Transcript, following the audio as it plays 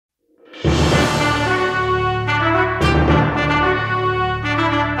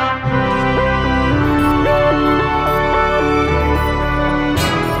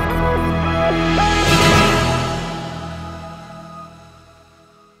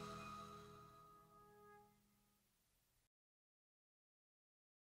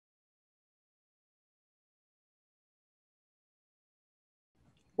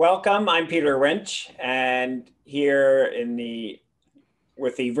Welcome, I'm Peter Winch, and here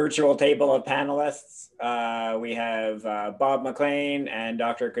with the virtual table of panelists, we have Bob McLean and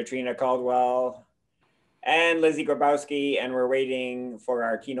Dr. Katrina Caldwell and Lizzie Grabowski, and we're waiting for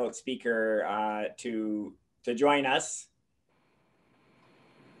our keynote speaker to join us.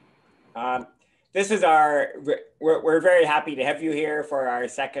 We're very happy to have you here for our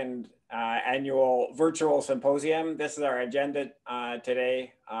second annual virtual symposium. This is our agenda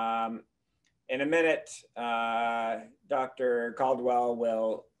today. In a minute, Dr. Caldwell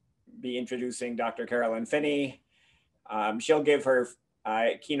will be introducing Dr. Carolyn Finney. She'll give her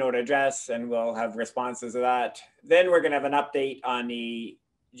keynote address and we'll have responses to that. Then we're gonna have an update on the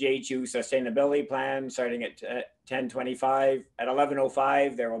JHU sustainability plan starting at 10:25. At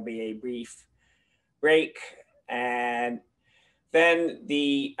 11:05, there will be a brief break, and then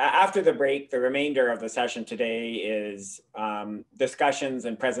after the break, the remainder of the session today is discussions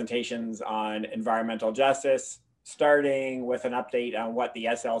and presentations on environmental justice, starting with an update on what the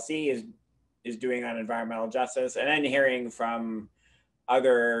SLC is doing on environmental justice, and then hearing from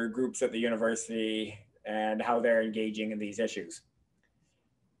other groups at the university and how they're engaging in these issues.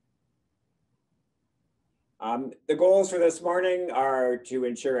 The goals for this morning are to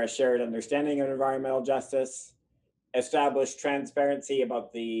ensure a shared understanding of environmental justice, establish transparency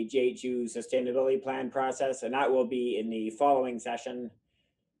about the JHU sustainability plan process, and that will be in the following session.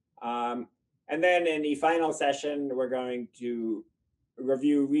 And then in the final session, we're going to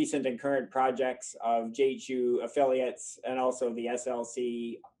review recent and current projects of JHU affiliates and also the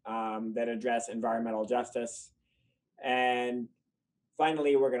SLC that address environmental justice. And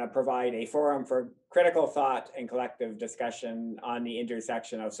finally, we're going to provide a forum for critical thought and collective discussion on the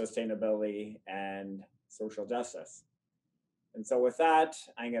intersection of sustainability and social justice. And so with that,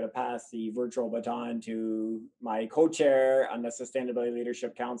 I'm going to pass the virtual baton to my co-chair on the Sustainability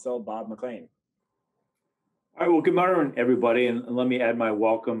Leadership Council, Bob McLean. All right, well, good morning, everybody. And let me add my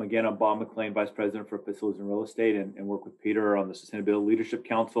welcome. Again, I'm Bob McLean, Vice President for Facilities and Real Estate, and work with Peter on the Sustainability Leadership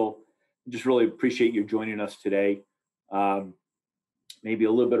Council. Just really appreciate you joining us today. Maybe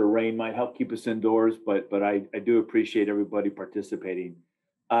a little bit of rain might help keep us indoors, but I do appreciate everybody participating.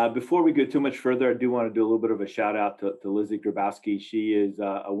 Before we go too much further, I do want to do a little bit of a shout out to Lizzie Grabowski. She is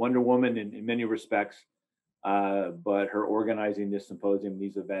a Wonder Woman in many respects, but her organizing this symposium,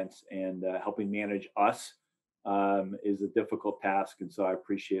 these events, and helping manage us is a difficult task. And so I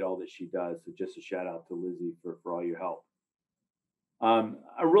appreciate all that she does. So just a shout out to Lizzie for all your help. I'm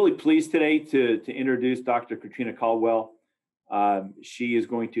really pleased today to introduce Dr. Katrina Caldwell. She is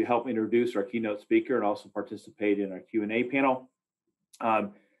going to help introduce our keynote speaker and also participate in our Q&A panel.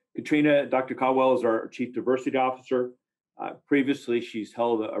 Dr. Caldwell is our Chief Diversity Officer. Previously, she's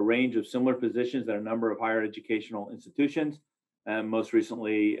held a range of similar positions at a number of higher educational institutions, and most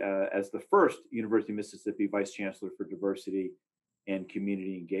recently as the first University of Mississippi Vice Chancellor for Diversity and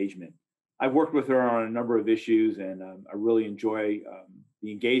Community Engagement. I've worked with her on a number of issues, and I really enjoy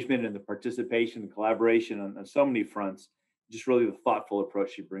the engagement and the participation and collaboration on so many fronts. Just really the thoughtful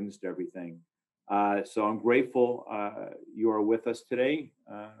approach she brings to everything. So I'm grateful you are with us today,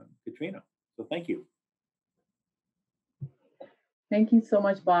 Katrina. So thank you. Thank you so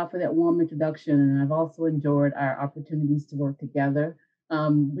much, Bob, for that warm introduction. And I've also enjoyed our opportunities to work together,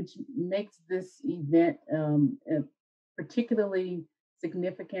 which makes this event particularly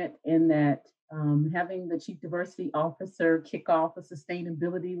significant in that having the Chief Diversity Officer kick off a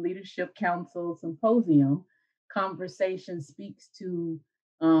Sustainability Leadership Council Symposium conversation speaks to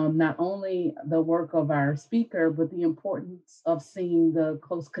not only the work of our speaker, but the importance of seeing the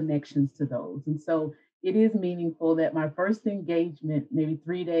close connections to those. And so it is meaningful that my first engagement, maybe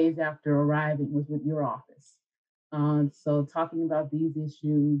 3 days after arriving, was with your office. So talking about these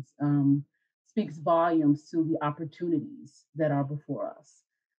issues speaks volumes to the opportunities that are before us.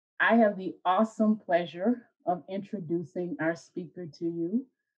 I have the awesome pleasure of introducing our speaker to you.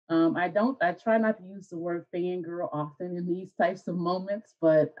 I try not to use the word fangirl often in these types of moments,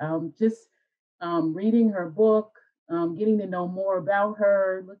 but just reading her book, getting to know more about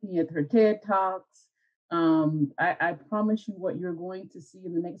her, looking at her TED Talks, I promise you what you're going to see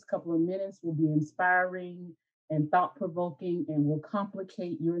in the next couple of minutes will be inspiring and thought-provoking and will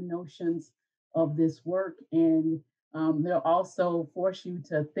complicate your notions of this work. And they'll also force you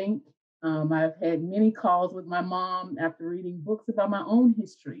to think. I've had many calls with my mom after reading books about my own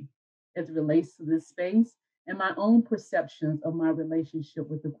history as it relates to this space and my own perceptions of my relationship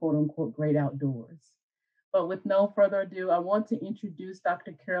with the quote unquote great outdoors. But with no further ado, I want to introduce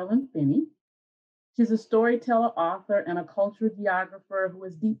Dr. Carolyn Finney. She's a storyteller, author, and a cultural geographer who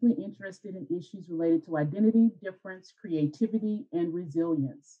is deeply interested in issues related to identity, difference, creativity, and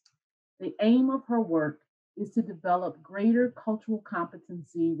resilience. The aim of her work is to develop greater cultural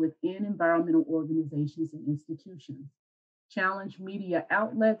competency within environmental organizations and institutions, challenge media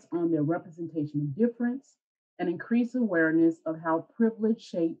outlets on their representation of difference, and increase awareness of how privilege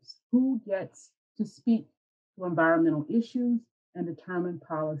shapes who gets to speak to environmental issues and determine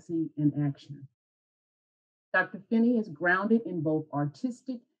policy and action. Dr. Finney is grounded in both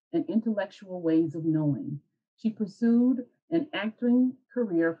artistic and intellectual ways of knowing. She pursued an acting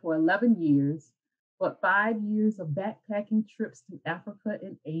career for 11 years, but 5 years of backpacking trips to Africa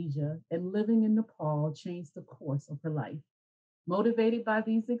and Asia and living in Nepal changed the course of her life. Motivated by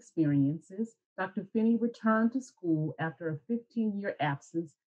these experiences, Dr. Finney returned to school after a 15-year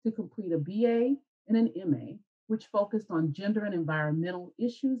absence to complete a BA and an MA, which focused on gender and environmental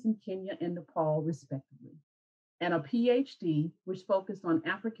issues in Kenya and Nepal, respectively, and a Ph.D., which focused on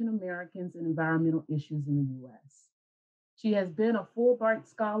African Americans and environmental issues in the US. She has been a Fulbright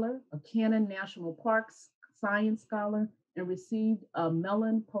Scholar, a Canon National Parks Science Scholar, and received a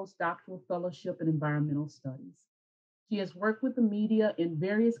Mellon Postdoctoral Fellowship in Environmental Studies. She has worked with the media in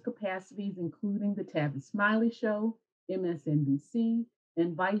various capacities, including The Tabby Smiley Show, MSNBC,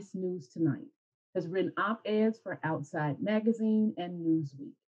 and Vice News Tonight. Has written op-eds for Outside Magazine and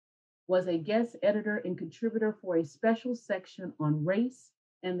Newsweek. Was a guest editor and contributor for a special section on race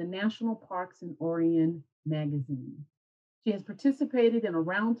and the National Parks in Orion magazine. She has participated in a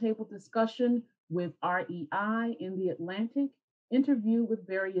roundtable discussion with REI in the Atlantic, interviewed with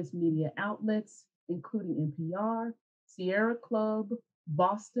various media outlets, including NPR, Sierra Club,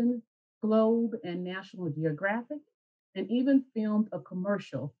 Boston Globe, and National Geographic, and even filmed a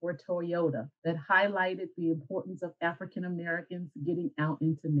commercial for Toyota that highlighted the importance of African Americans getting out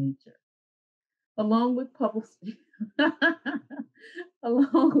into nature. Along with public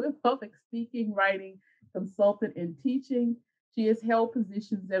speaking, writing, consultant, and teaching, she has held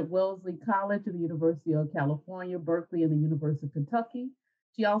positions at Wellesley College at the University of California, Berkeley, and the University of Kentucky.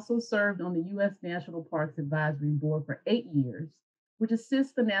 She also served on the U.S. National Parks Advisory Board for 8 years, which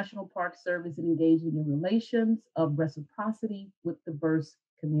assists the National Park Service in engaging in relations of reciprocity with diverse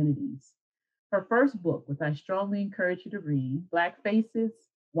communities. Her first book, which I strongly encourage you to read, Black Faces,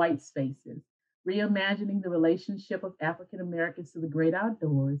 White Spaces, Reimagining the Relationship of African Americans to the Great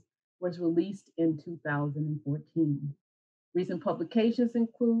Outdoors, was released in 2014. Recent publications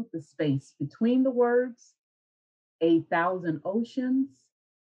include The Space Between the Words, A Thousand Oceans,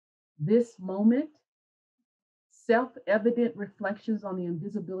 This Moment, Self-Evident Reflections on the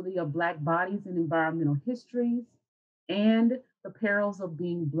Invisibility of Black Bodies in Environmental Histories, and The Perils of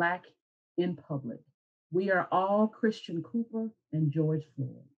Being Black in Public. We Are All Christian Cooper and George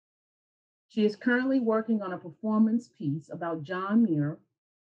Floyd. She is currently working on a performance piece about John Muir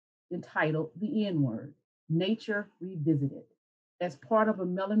entitled The N-Word, Nature Revisited, as part of a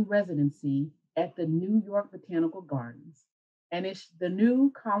Mellon residency at the New York Botanical Gardens, and is the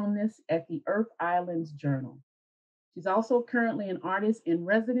new columnist at the Earth Islands Journal. She's also currently an artist in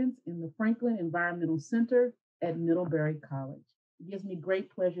residence in the Franklin Environmental Center at Middlebury College. It gives me great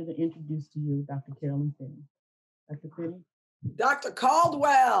pleasure to introduce to you Dr. Carolyn Finney. Dr. Finney? Dr.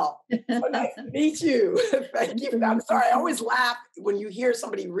 Caldwell, so nice to meet you. Thank you. I'm sorry, I always laugh when you hear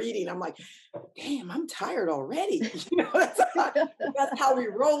somebody reading. I'm like, damn, I'm tired already. That's how we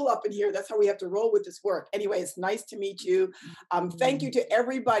roll up in here. That's how we have to roll with this work. Anyway, it's nice to meet you. Thank you to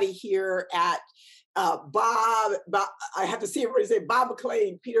everybody here at Bob, I have to see everybody say Bob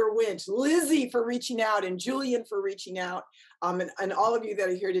McLean, Peter Winch, Lizzie for reaching out, and Julian for reaching out, and all of you that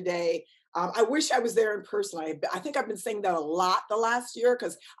are here today. I wish I was there in person. I think I've been saying that a lot the last year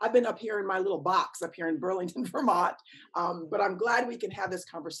because I've been up here in my little box up here in Burlington, Vermont. But I'm glad we can have this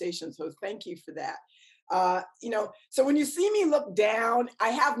conversation. So thank you for that. So when you see me look down, I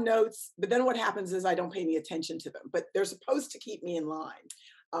have notes, but then what happens is I don't pay any attention to them, but they're supposed to keep me in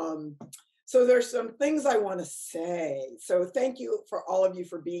line. So there's some things I want to say. So thank you for all of you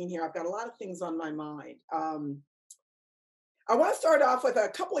for being here. I've got a lot of things on my mind. I want to start off with a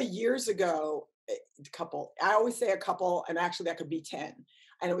couple of years ago, I always say a couple, and actually that could be 10.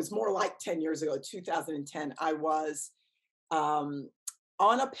 And it was more like 10 years ago, 2010. I was on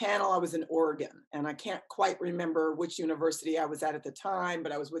a panel. I was in Oregon, and I can't quite remember which university I was at the time,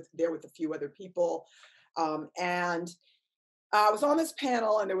 but I was there with a few other people. And I was on this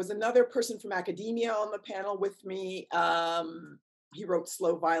panel, and there was another person from academia on the panel with me. He wrote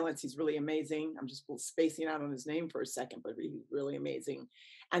Slow Violence. He's really amazing. I'm just spacing out on his name for a second, but he's really amazing.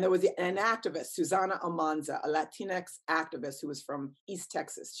 And there was an activist, Susana Almanza, a Latinx activist who was from East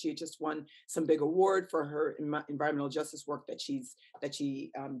Texas. She had just won some big award for her environmental justice work that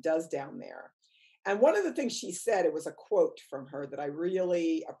she does down there. And one of the things she said, it was a quote from her that I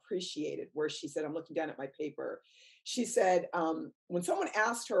really appreciated, where she said, I'm looking down at my paper. She said, when someone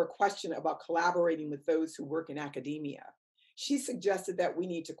asked her a question about collaborating with those who work in academia, she suggested that we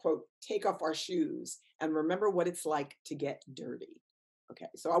need to, quote, take off our shoes and remember what it's like to get dirty. Okay,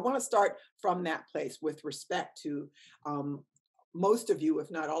 so I want to start from that place with respect to most of you,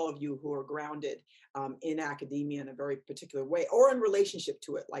 if not all of you, who are grounded in academia in a very particular way, or in relationship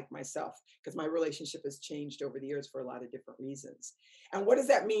to it, like myself, because my relationship has changed over the years for a lot of different reasons. And what does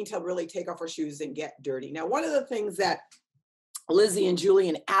that mean to really take off our shoes and get dirty? Now, one of the things that Lizzie and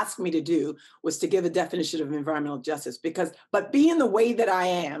Julian asked me to do was to give a definition of environmental justice, but being the way that I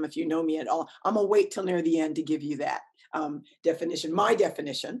am, if you know me at all, I'm gonna wait till near the end to give you that definition,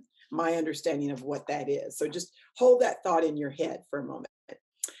 my understanding of what that is. So just hold that thought in your head for a moment.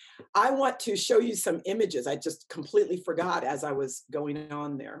 I want to show you some images. I just completely forgot as I was going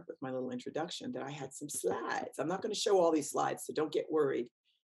on there with my little introduction that I had some slides. I'm not going to show all these slides, so don't get worried.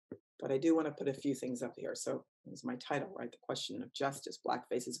 But I do want to put a few things up here. So here's my title, right? The question of justice, Black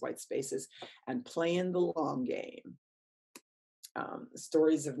faces, white spaces, and playing the long game.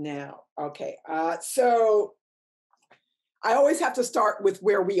 Stories of now. Okay, so I always have to start with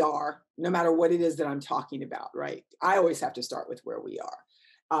where we are, no matter what it is that I'm talking about, right? I always have to start with where we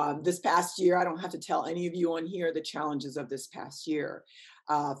are. This past year, I don't have to tell any of you on here the challenges of this past year.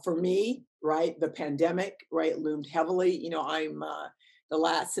 For me, right, the pandemic, right, loomed heavily. You know, I'm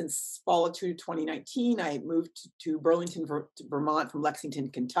since fall of 2019, I moved to Burlington, Vermont from Lexington,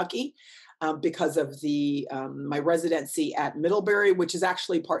 Kentucky, because of my residency at Middlebury, which is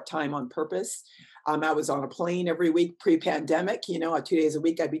actually part-time on purpose. I was on a plane every week pre-pandemic, 2 days a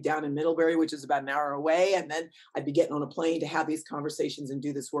week, I'd be down in Middlebury, which is about an hour away. And then I'd be getting on a plane to have these conversations and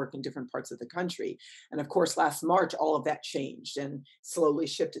do this work in different parts of the country. And of course, last March, all of that changed and slowly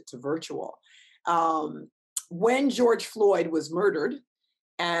shifted to virtual. When George Floyd was murdered,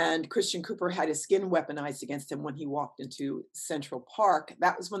 and Christian Cooper had his skin weaponized against him when he walked into Central Park,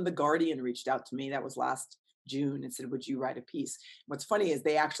 that was when The Guardian reached out to me. That was last June, and said, would you write a piece? What's funny is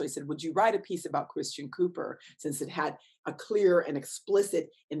they actually said, would you write a piece about Christian Cooper, since it had a clear and explicit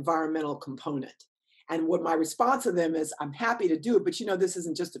environmental component? And what my response to them is, I'm happy to do it, but this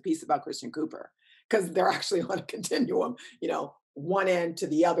isn't just a piece about Christian Cooper, because they're actually on a continuum, one end to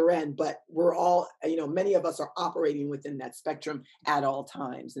the other end, but we're all, many of us are operating within that spectrum at all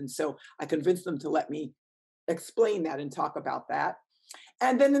times. And so I convinced them to let me explain that and talk about that.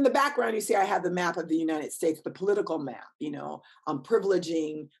 And then in the background, you see I have the map of the United States, the political map, I'm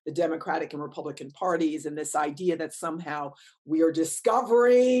privileging the Democratic and Republican parties, and this idea that somehow we are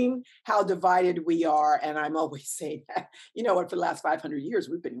discovering how divided we are. And I'm always saying that, for the last 500 years,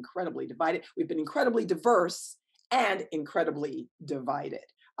 we've been incredibly divided. We've been incredibly diverse and incredibly divided.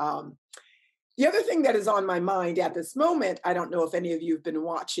 The other thing that is on my mind at this moment, I don't know if any of you have been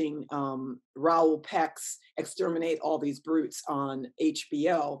watching Raoul Peck's Exterminate All These Brutes on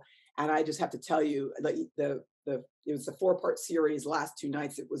HBO. And I just have to tell you, it was a 4-part series, last 2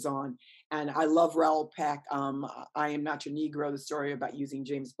 nights it was on. And I love Raoul Peck. I Am Not Your Negro, the story about using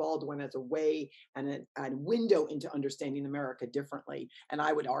James Baldwin as a way and a window into understanding America differently. And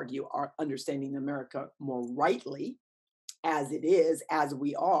I would argue understanding America more rightly, as it is, as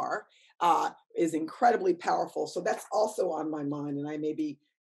we are, is incredibly powerful. So that's also on my mind. And I may be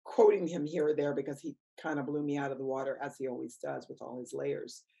quoting him here or there because he kind of blew me out of the water, as he always does with all his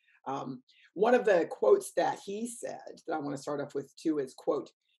layers. One of the quotes that he said that I want to start off with too is, quote,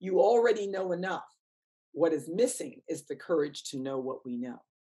 "You already know enough. What is missing is the courage to know what we know."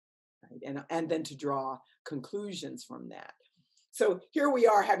 Right? And then to draw conclusions from that. So here we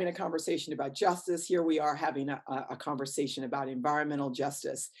are having a conversation about justice. Here we are having a conversation about environmental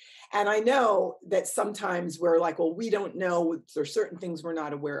justice. And I know that sometimes we're like, well, we don't know. There's certain things we're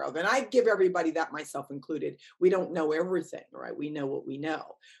not aware of. And I give everybody that, myself included. We don't know everything, right? We know what we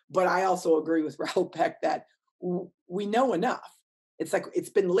know. But I also agree with Raoul Peck that we know enough. It's like it's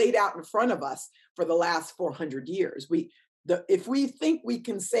been laid out in front of us for the last 400 years. If we think we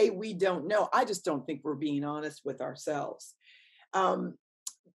can say we don't know, I just don't think we're being honest with ourselves.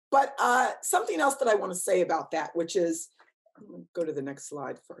 But something else that I want to say about that, which is, I'm going to go to the next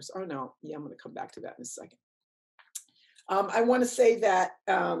slide first. Oh no, yeah, I'm going to come back to that in a second. I want to say that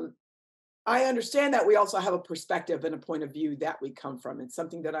I understand that we also have a perspective and a point of view that we come from. It's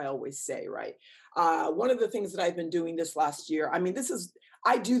something that I always say, right? One of the things that I've been doing this last year, I mean,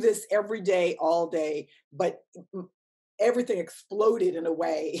 I do this every day, all day, but everything exploded in a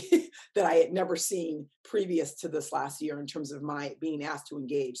way that I had never seen previous to this last year in terms of my being asked to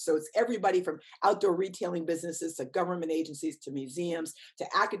engage. So it's everybody from outdoor retailing businesses to government agencies to museums to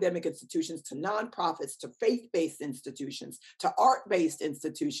academic institutions to nonprofits to faith-based institutions to art-based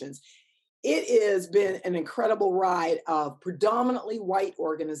institutions. It has been an incredible ride of predominantly white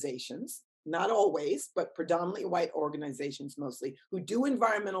organizations, not always, but predominantly white organizations mostly, who do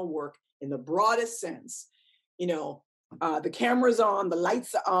environmental work in the broadest sense. You know, the camera's on, the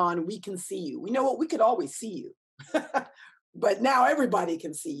lights are on, we can see you. We know what, we could always see you. But now everybody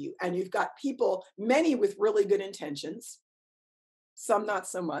can see you. And you've got people, many with really good intentions, some not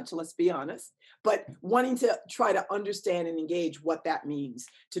so much, let's be honest, but wanting to try to understand and engage what that means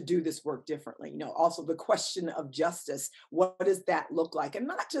to do this work differently. You know, also the question of justice, what does that look like? And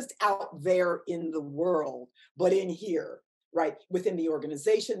not just out there in the world, but in here, right? Within the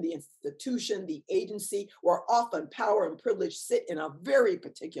organization, the institution, the agency, where often power and privilege sit in a very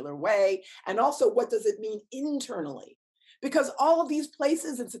particular way. And also, what does it mean internally? Because all of these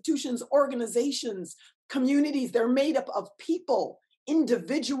places, institutions, organizations, communities, they're made up of people,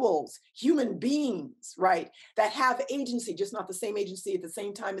 individuals, human beings, right, that have agency, just not the same agency at the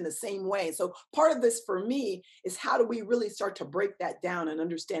same time in the same way. So part of this for me is how do we really start to break that down and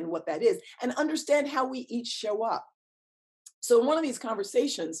understand what that is and understand how we each show up. So in one of these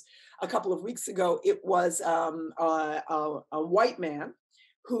conversations a couple of weeks ago, it was a white man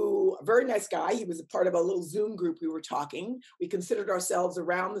who, a very nice guy. He was a part of a little Zoom group we were talking. We considered ourselves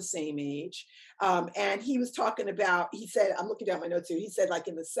around the same age. And he was talking about, he said, I'm looking down my notes here. He said like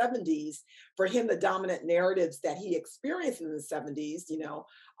in the 70s, for him, the dominant narratives that he experienced in the 70s, you know,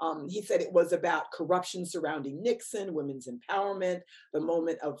 he said it was about corruption surrounding Nixon, women's empowerment, the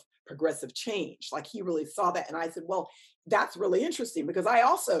moment of progressive change. Like he really saw that. And I said, well, that's really interesting because I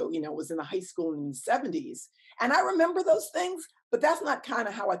also, you know, was in the high school in the 70s. And I remember those things, but that's not kind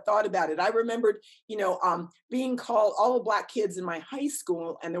of how I thought about it. I remembered, you know, being called, all the Black kids in my high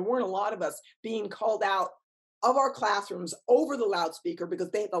school, and there weren't a lot of us, being called out of our classrooms over the loudspeaker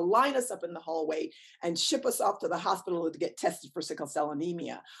because they had to line us up in the hallway and ship us off to the hospital to get tested for sickle cell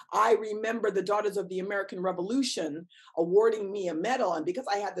anemia. I remember the Daughters of the American Revolution awarding me a medal. And because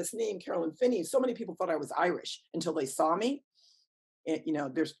I had this name, Carolyn Finney, so many people thought I was Irish until they saw me. And, you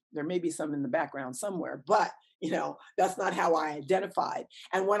know, there may be some in the background somewhere, but you know, that's not how I identified.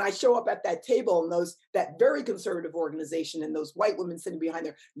 And when I show up at that table and that very conservative organization and those white women sitting behind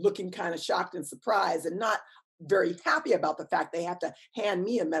there looking kind of shocked and surprised and not very happy about the fact they have to hand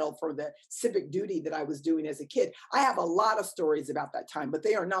me a medal for the civic duty that I was doing as a kid. I have a lot of stories about that time, but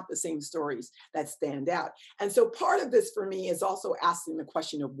they are not the same stories that stand out. And so part of this for me is also asking the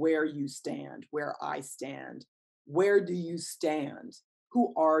question of where you stand, where I stand. Where do you stand?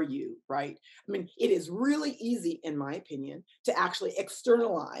 Who are you, right? I mean, it is really easy, in my opinion, to actually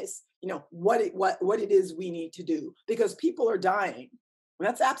externalize, you know, what it is we need to do because people are dying.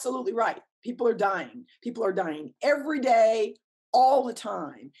 That's absolutely right. People are dying. People are dying every day, all the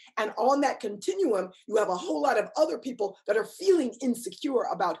time. And on that continuum, you have a whole lot of other people that are feeling insecure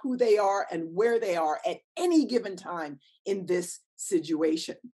about who they are and where they are at any given time in this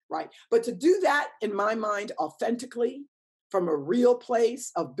situation, right? But to do that, in my mind, authentically, from a real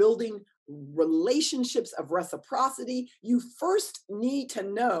place of building relationships of reciprocity, you first need to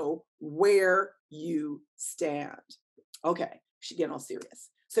know where you stand. Okay, we should get all serious.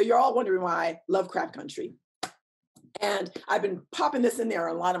 So you're all wondering why I love crap country. And I've been popping this in there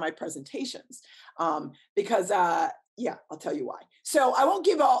in a lot of my presentations because yeah, I'll tell you why. So I won't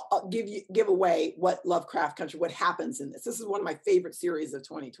give away what Lovecraft Country, what happens in this. This is one of my favorite series of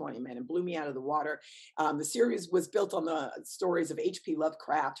 2020, man. It blew me out of the water. The series was built on the stories of H.P.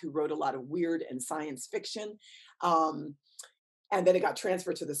 Lovecraft, who wrote a lot of weird and science fiction. And then it got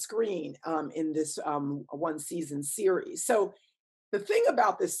transferred to the screen in this one season series. So the thing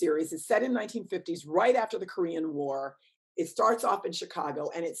about this series is set in 1950s, right after the Korean War. It starts off in Chicago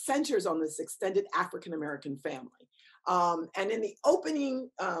and it centers on this extended African-American family. And in the opening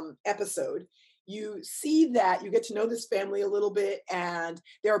episode, you see that you get to know this family a little bit and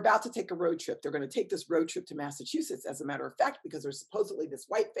they're about to take a road trip. They're going to take this road trip to Massachusetts, as a matter of fact, because there's supposedly this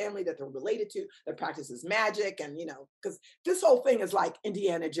white family that they're related to that practices magic. And, you know, because this whole thing is like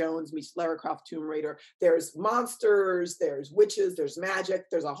Indiana Jones meets Lara Croft Tomb Raider. There's monsters, there's witches, there's magic,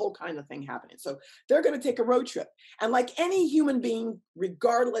 there's a whole kind of thing happening. So they're going to take a road trip. And like any human being,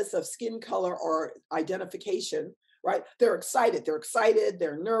 regardless of skin color or identification, right? They're excited,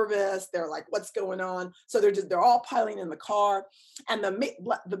 they're nervous, they're like, what's going on? So they're all piling in the car. And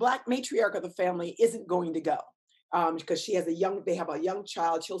the Black matriarch of the family isn't going to go. because they have a young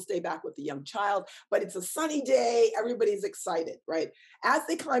child. She'll stay back with the young child, but it's a sunny day. Everybody's excited, right? As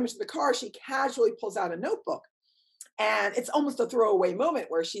they climb into the car, she casually pulls out a notebook. And it's almost a throwaway moment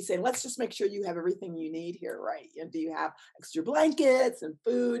where she's saying, let's just make sure you have everything you need here, right? And do you have extra blankets and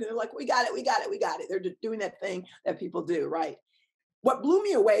food? And they're like, we got it, we got it, we got it. They're doing that thing that people do, right? What blew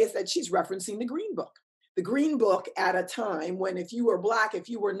me away is that she's referencing the Green Book. The Green Book at a time when if you were Black, if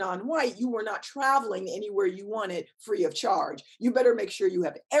you were non-white, you were not traveling anywhere you wanted free of charge. You better make sure you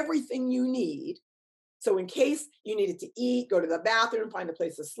have everything you need. So in case you needed to eat, go to the bathroom, find a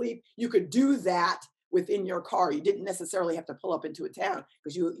place to sleep, you could do that within your car. You didn't necessarily have to pull up into a town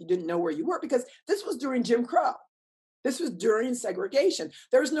because you didn't know where you were, because this was during Jim Crow. This was during segregation.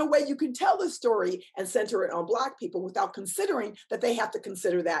 There's no way you can tell the story and center it on Black people without considering that they have to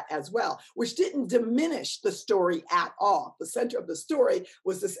consider that as well, which didn't diminish the story at all. The center of the story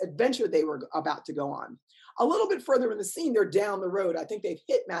was this adventure they were about to go on. A little bit further in the scene, they're down the road. I think they've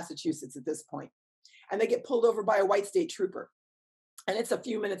hit Massachusetts at this point, and they get pulled over by a white state trooper. And it's a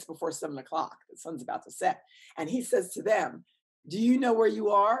few minutes before 7 o'clock. The sun's about to set. And he says to them, do you know where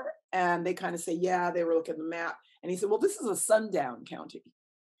you are? And they kind of say, yeah, they were looking at the map. And he said, well, this is a sundown county.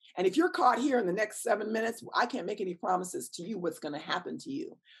 And if you're caught here in the next 7 minutes, I can't make any promises to you what's going to happen to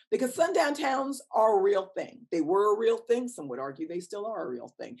you. Because sundown towns are a real thing. They were a real thing. Some would argue they still are a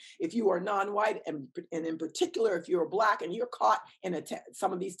real thing. If you are non-white, and in particular, if you're Black and you're caught in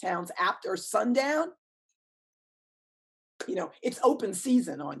some of these towns after sundown, it's open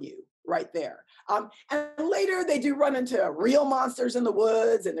season on you right there. And later they do run into real monsters in the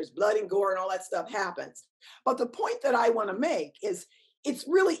woods, and there's blood and gore and all that stuff happens. But the point that I want to make is it's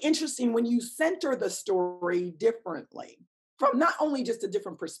really interesting when you center the story differently, from not only just a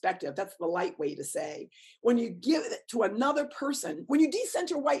different perspective, that's the light way to say, when you give it to another person, when you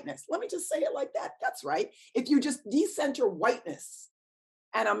decenter whiteness, let me just say it like that, that's right. If you just decenter whiteness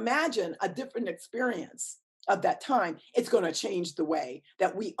and imagine a different experience of that time, it's going to change the way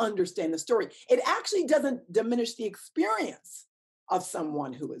that we understand the story. It actually doesn't diminish the experience of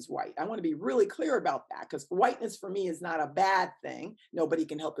someone who is white. I want to be really clear about that, because whiteness for me is not a bad thing. Nobody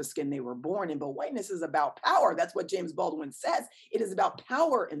can help the skin they were born in, but whiteness is about power. That's what James Baldwin says. It is about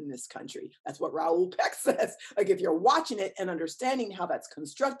power in this country. That's what Raoul Peck says. Like, if you're watching it and understanding how that's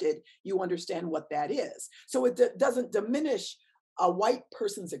constructed, you understand what that is. So it doesn't diminish a white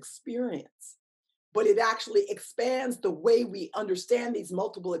person's experience, but it actually expands the way we understand these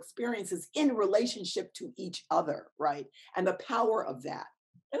multiple experiences in relationship to each other, right? And the power of that,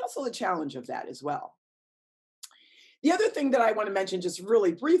 and also the challenge of that as well. The other thing that I want to mention just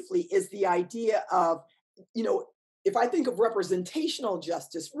really briefly is the idea of, if I think of representational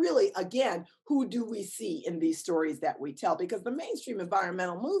justice, really, again, who do we see in these stories that we tell? Because the mainstream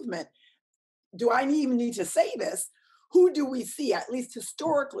environmental movement, do I even need to say this? Who do we see, at least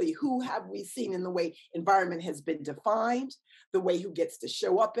historically, who have we seen in the way environment has been defined, the way who gets to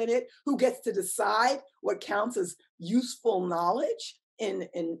show up in it, who gets to decide what counts as useful knowledge in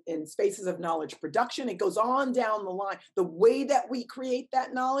spaces of knowledge production? It goes on down the line. The way that we create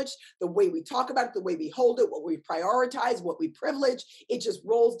that knowledge, the way we talk about it, the way we hold it, what we prioritize, what we privilege, it just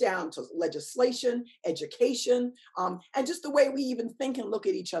rolls down to legislation, education, and just the way we even think and look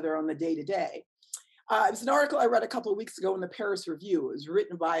at each other on the day-to-day. It was an article I read a couple of weeks ago in the Paris Review. It was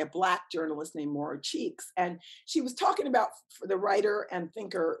written by a Black journalist named Maura Cheeks. And she was talking about the writer and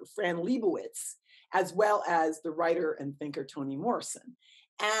thinker Fran Lebowitz, as well as the writer and thinker Toni Morrison.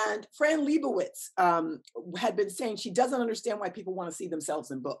 And Fran Lebowitz had been saying she doesn't understand why people want to see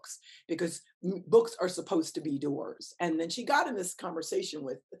themselves in books, because books are supposed to be doors. And then she got in this conversation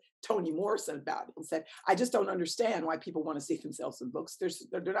with Toni Morrison about it and said, I just don't understand why people want to see themselves in books.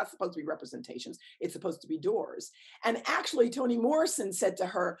 They're not supposed to be representations. It's supposed to be doors. And actually, Toni Morrison said to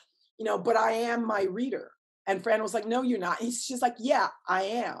her, but I am my reader. And Fran was like, no, you're not. And she's like, yeah, I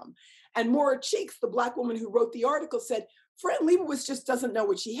am. And Maura Cheeks, the Black woman who wrote the article, said, Fran Lebowitz just doesn't know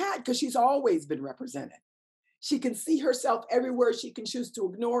what she had, because she's always been represented. She can see herself everywhere. She can choose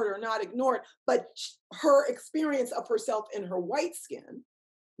to ignore it or not ignore it. But her experience of herself in her white skin,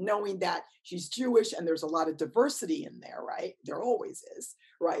 knowing that she's Jewish and there's a lot of diversity in there, right? There always is,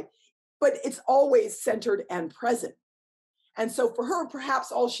 right? But it's always centered and present. And so for her,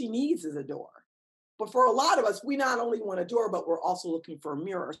 perhaps all she needs is a door. But for a lot of us, we not only want a door, but we're also looking for a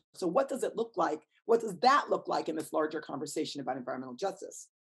mirror. So what does it look like? What does that look like in this larger conversation about environmental justice?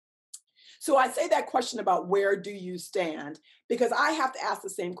 So I say that question about where do you stand, because I have to ask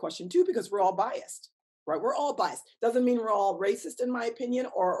the same question too, because we're all biased. right? We're all biased. Doesn't mean we're all racist, in my opinion,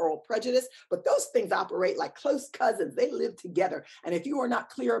 or all prejudiced, but those things operate like close cousins. They live together. And if you are not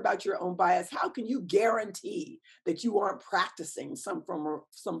clear about your own bias, how can you guarantee that you aren't practicing some form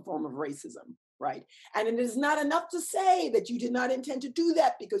of racism, right? And it is not enough to say that you did not intend to do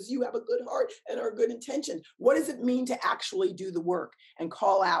that because you have a good heart and are good intention. What does it mean to actually do the work and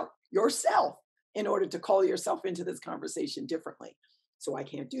call out yourself in order to call yourself into this conversation differently? So I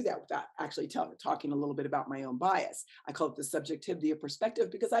can't do that without actually talking a little bit about my own bias. I call it the subjectivity of perspective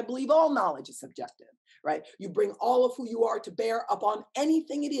because I believe all knowledge is subjective, right? You bring all of who you are to bear upon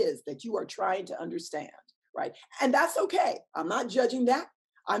anything it is that you are trying to understand, right? And that's okay. I'm not judging that.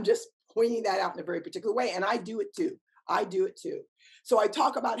 I'm just pointing that out in a very particular way. And I do it too. I do it too. So I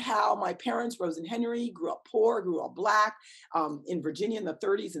talk about how my parents, Rose and Henry, grew up poor, grew up Black in Virginia in the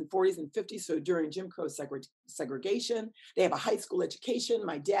 30s and 40s and 50s. So during Jim Crow segregation, they have a high school education.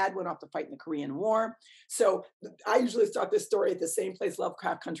 My dad went off to fight in the Korean War. So I usually start this story at the same place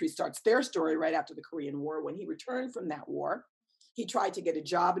Lovecraft Country starts their story right after the Korean War. When he returned from that war, he tried to get a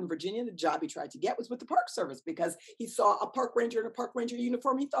job in Virginia. The job he tried to get was with the Park Service because he saw a park ranger in a park ranger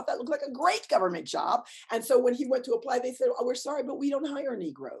uniform. He thought that looked like a great government job. And so when he went to apply, they said, oh, we're sorry, but we don't hire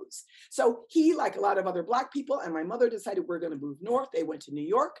Negroes. So he, like a lot of other Black people, and my mother decided we're going to move north. They went to New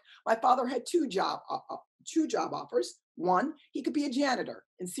York. My father had two job offers. One, he could be a janitor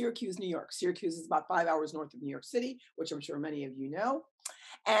in Syracuse, New York. Syracuse is about 5 hours north of New York City, which I'm sure many of you know.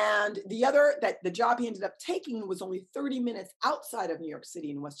 And the other, that the job he ended up taking was only 30 minutes outside of New York City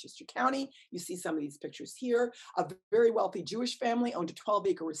in Westchester County. You see some of these pictures here. A very wealthy Jewish family owned a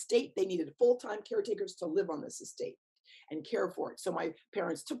 12-acre estate. They needed full-time caretakers to live on this estate and care for it. So my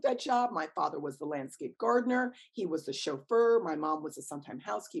parents took that job. My father was the landscape gardener. He was the chauffeur. My mom was the sometime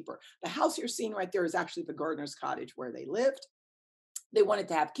housekeeper. The house you're seeing right there is actually the gardener's cottage where they lived. They wanted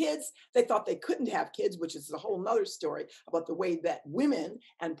to have kids. They thought they couldn't have kids, which is a whole nother story about the way that women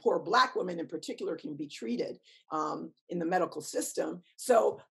and poor Black women in particular can be treated in the medical system.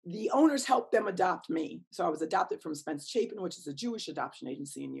 So the owners helped them adopt me. So I was adopted from Spence Chapin, which is a Jewish adoption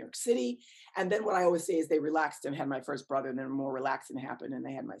agency in New York City. And then what I always say is they relaxed and had my first brother, and then more relaxing happened and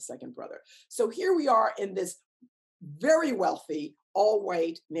they had my second brother. So here we are in this very wealthy,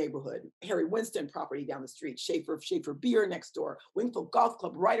 all-white neighborhood. Harry Winston property down the street, Schaefer Beer next door, Wingfield Golf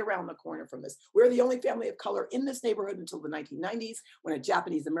Club right around the corner from this. We're the only family of color in this neighborhood until the 1990s, when a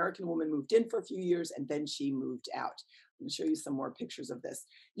Japanese American woman moved in for a few years and then she moved out. I'm gonna show you some more pictures of this.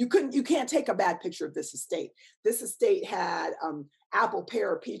 You can't take a bad picture of this estate. This estate had apple,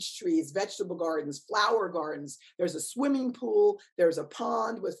 pear, peach trees, vegetable gardens, flower gardens. There's a swimming pool. There's a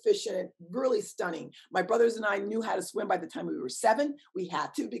pond with fish in it. Really stunning. My brothers and I knew how to swim by the time we were 7. We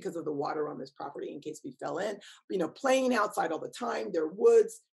had to because of the water on this property in case we fell in. You know, playing outside all the time. There are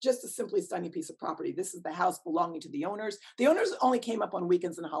woods. Just a simply stunning piece of property. This is the house belonging to the owners. The owners only came up on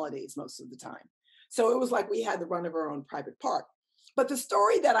weekends and holidays most of the time. So it was like we had the run of our own private park. But the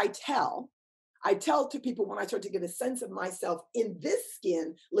story that I tell to people when I start to get a sense of myself in this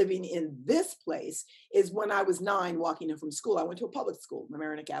skin, living in this place, is when I was 9, walking in from school. I went to a public school,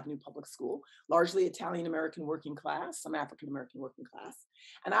 Mamaroneck Avenue Public School, largely Italian-American working class, some African-American working class.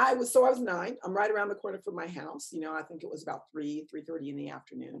 And I was 9, I'm right around the corner from my house. You know, I think it was about 3:30 in the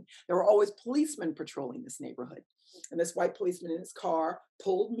afternoon. There were always policemen patrolling this neighborhood. And this white policeman in his car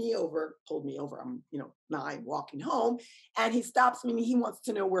pulled me over. I'm, 9, walking home. And he stops me and he wants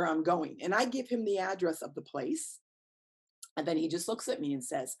to know where I'm going. And I give him the address of the place. And then he just looks at me and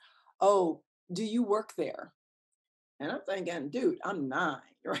says, oh, do you work there? And I'm thinking, dude, I'm 9,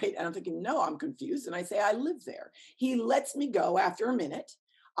 right? And I'm thinking, no, I'm confused. And I say, I live there. He lets me go after a minute.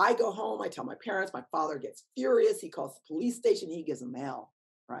 I go home. I tell my parents. My father gets furious. He calls the police station. He gives a mail,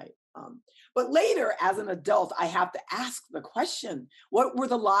 right? But later, as an adult, I have to ask the question, what were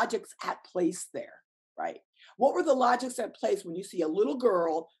the logics at place there, right? What were the logics at place when you see a little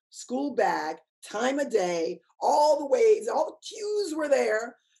girl, school bag, time of day, all the ways, all the cues were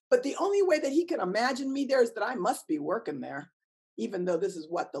there, but the only way that he can imagine me there is that I must be working there, even though this is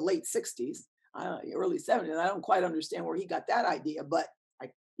what, the late 60s, early 70s. I don't quite understand where he got that idea, but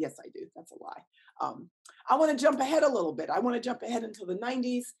yes, I do. That's a lie. I want to jump ahead a little bit. I want to jump ahead into the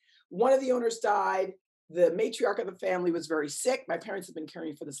 90s. One of the owners died. The matriarch of the family was very sick. My parents have been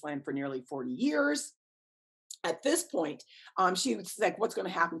caring for this land for nearly 40 years. At this point, she was like, what's going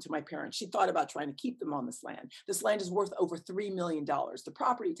to happen to my parents? She thought about trying to keep them on this land. This land is worth over $3 million. The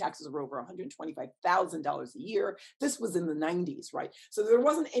property taxes were over $125,000 a year. This was in the 90s, right? So there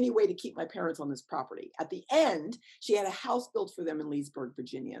wasn't any way to keep my parents on this property. At the end, she had a house built for them in Leesburg,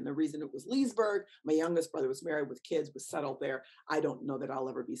 Virginia. And the reason it was Leesburg, my youngest brother was married with kids, was settled there. I don't know that I'll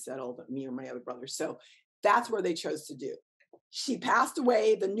ever be settled, me or my other brother. So that's where they chose to do. She passed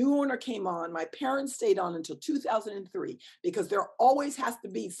away. The new owner came on. My parents stayed on until 2003 because there always has to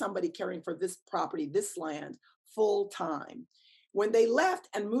be somebody caring for this property, this land, full time. When they left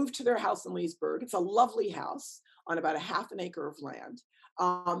and moved to their house in Leesburg, it's a lovely house on about a half an acre of land.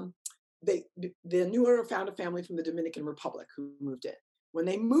 The new owner found a family from the Dominican Republic who moved in. When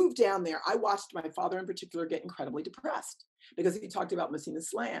they moved down there, I watched my father in particular get incredibly depressed because he talked about missing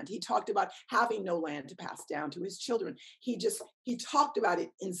this land. He talked about having no land to pass down to his children. He talked about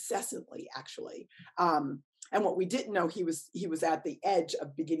it incessantly, actually. And what we didn't know, he was at the edge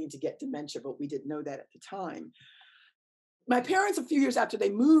of beginning to get dementia, but we didn't know that at the time. My parents, a few years after they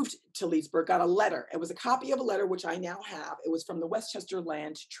moved to Leesburg, got a letter. It was a copy of a letter, which I now have. It was from the Westchester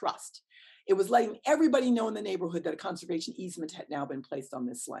Land Trust. It was letting everybody know in the neighborhood that a conservation easement had now been placed on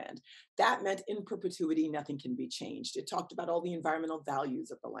this land. That meant in perpetuity, nothing can be changed. It talked about all the environmental values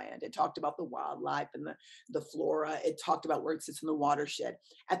of the land. It talked about the wildlife and the flora. It talked about where it sits in the watershed.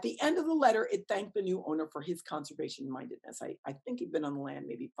 At the end of the letter, it thanked the new owner for his conservation mindedness. I think he'd been on the land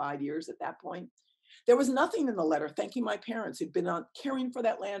maybe 5 years at that point. There was nothing in the letter thanking my parents who'd been on caring for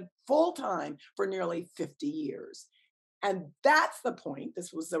that land full time for nearly 50 years. And that's the point.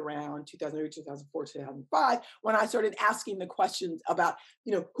 This was around 2003, 2004, 2005, when I started asking the questions about,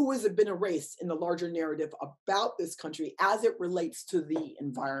 who has been erased in the larger narrative about this country as it relates to the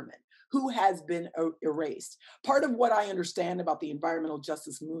environment? Who has been erased? Part of what I understand about the environmental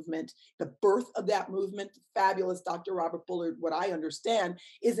justice movement, the birth of that movement, fabulous Dr. Robert Bullard, what I understand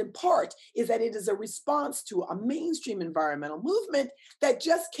is in part is that it is a response to a mainstream environmental movement that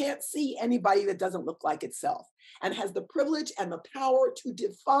just can't see anybody that doesn't look like itself and has the privilege and the power to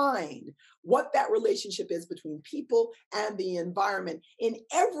define what that relationship is between people and the environment in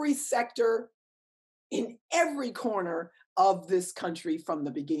every sector, in every corner of this country from the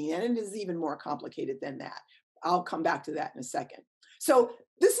beginning. And it is even more complicated than that. I'll come back to that in a second. So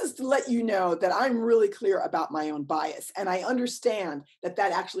this is to let you know that I'm really clear about my own bias. And I understand that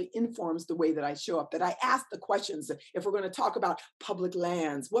that actually informs the way that I show up, that I ask the questions. If we're going to talk about public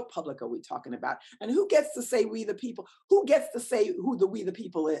lands, what public are we talking about? And who gets to say we the people? Who gets to say who the we the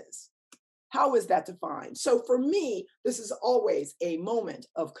people is? How is that defined? So for me, this is always a moment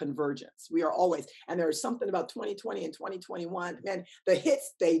of convergence. We are always, and there's something about 2020 and 2021, man, the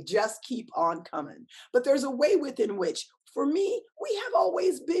hits, they just keep on coming. But there's a way within which, for me, we have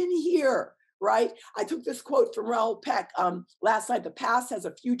always been here, right? I took this quote from Raoul Peck last night: the past has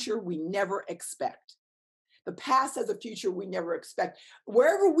a future we never expect. The past has a future we never expect.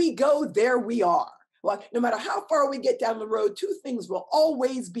 Wherever we go, there we are. Well, no matter how far we get down the road, two things will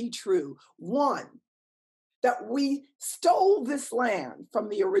always be true. One, that we stole this land from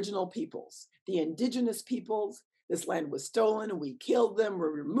the original peoples, the indigenous peoples. This land was stolen and we killed them, we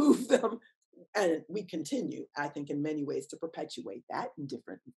removed them, and we continue, I think, in many ways to perpetuate that in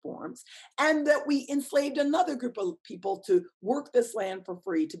different forms. And that we enslaved another group of people to work this land for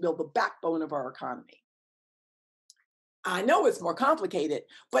free to build the backbone of our economy. I know it's more complicated,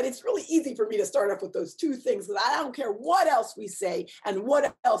 but it's really easy for me to start off with those two things, because I don't care what else we say and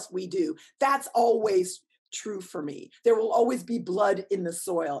what else we do. That's always true for me. There will always be blood in the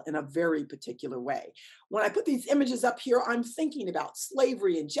soil in a very particular way. When I put these images up here, I'm thinking about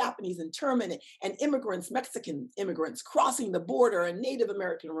slavery and Japanese internment and immigrants, Mexican immigrants crossing the border and Native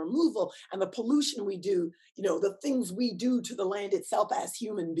American removal and the pollution we do, the things we do to the land itself as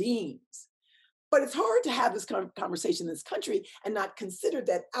human beings. But it's hard to have this conversation in this country and not consider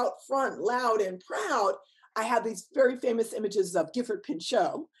that out front, loud and proud, I have these very famous images of Gifford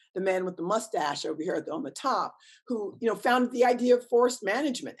Pinchot, the man with the mustache over here on the top, who founded the idea of forest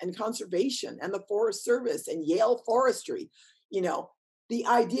management and conservation and the Forest Service and Yale Forestry. The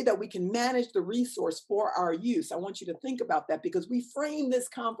idea that we can manage the resource for our use. I want you to think about that, because we frame this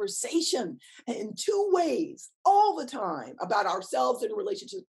conversation in two ways all the time about ourselves in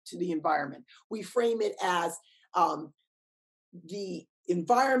relationship to the environment. We frame it as the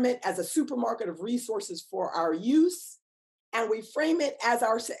environment as a supermarket of resources for our use, and we frame it as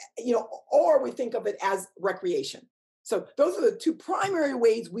or we think of it as recreation. So those are the two primary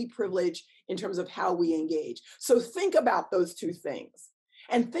ways we privilege in terms of how we engage. So think about those two things.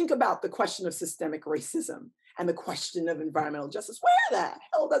 And think about the question of systemic racism and the question of environmental justice. Where the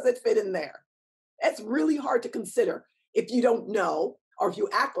hell does it fit in there? That's really hard to consider if you don't know, or if you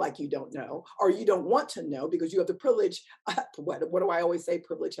act like you don't know, or you don't want to know because you have the privilege. What do I always say?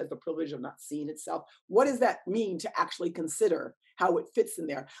 Privilege has the privilege of not seeing itself. What does that mean to actually consider how it fits in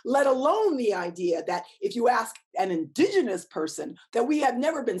there? Let alone the idea that if you ask an indigenous person, that we have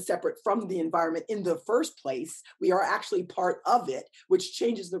never been separate from the environment in the first place. We are actually part of it, which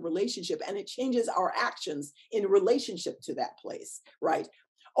changes the relationship, and it changes our actions in relationship to that place, right?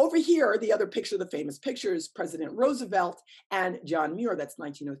 Over here, the other picture, the famous picture, is President Roosevelt and John Muir. That's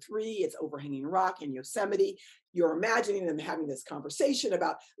 1903. It's overhanging rock in Yosemite. You're imagining them having this conversation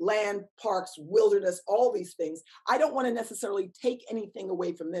about land, parks, wilderness, all these things. I don't want to necessarily take anything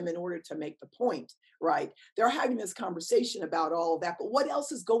away from them in order to make the point, right? They're having this conversation about all of that, but what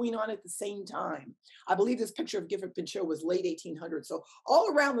else is going on at the same time? I believe this picture of Gifford Pinchot was late 1800s. So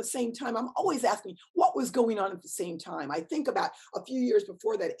all around the same time, I'm always asking what was going on at the same time. I think about a few years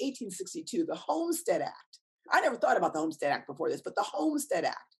before that, 1862, the Homestead Act. I never thought about the Homestead Act before this, but the Homestead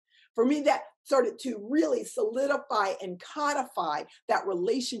Act. For me, that started to really solidify and codify that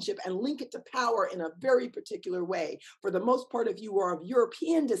relationship and link it to power in a very particular way. For the most part, if you were of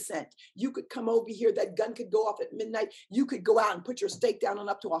European descent, you could come over here, that gun could go off at midnight, you could go out and put your stake down on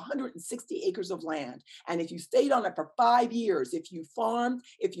up to 160 acres of land. And if you stayed on it for 5 years, if you farmed,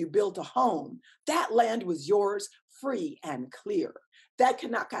 if you built a home, that land was yours, free and clear. That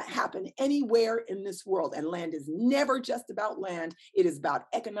cannot happen anywhere in this world. And land is never just about land. It is about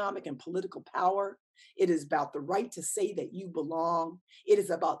economic and political power. It is about the right to say that you belong. It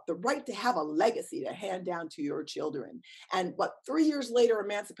is about the right to have a legacy to hand down to your children. And but 3 years later,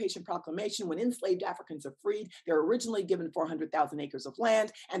 Emancipation Proclamation, when enslaved Africans are freed, they're originally given 400,000 acres of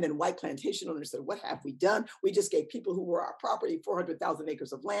land. And then white plantation owners said, what have we done? We just gave people who were our property 400,000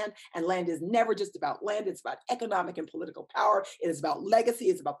 acres of land. And land is never just about land. It's about economic and political power. It is about legacy.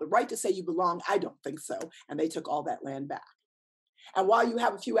 It's about the right to say you belong. I don't think so. And they took all that land back. And while you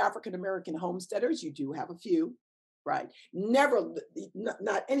have a few African-American homesteaders, you do have a few, right? Never,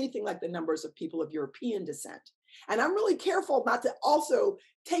 not anything like the numbers of people of European descent. And I'm really careful not to also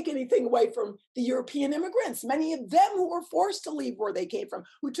take anything away from the European immigrants, many of them who were forced to leave where they came from,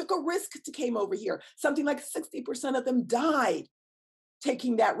 who took a risk to came over here. Something like 60% of them died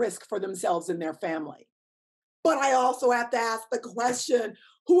taking that risk for themselves and their family. But I also have to ask the question,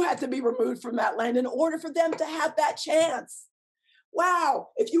 who had to be removed from that land in order for them to have that chance? Wow,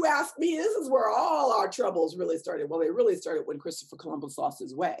 if you ask me, this is where all our troubles really started. Well, they really started when Christopher Columbus lost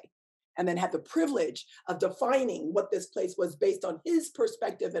his way and then had the privilege of defining what this place was based on his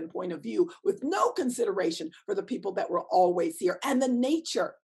perspective and point of view with no consideration for the people that were always here and the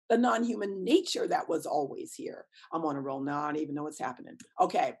nature, the non-human nature that was always here. I'm on a roll now, I don't even know what's happening.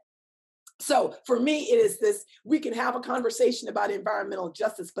 Okay. So for me, it is this, we can have a conversation about environmental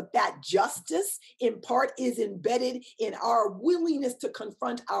justice, but that justice in part is embedded in our willingness to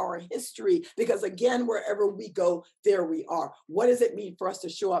confront our history, because again, wherever we go, there we are. What does it mean for us to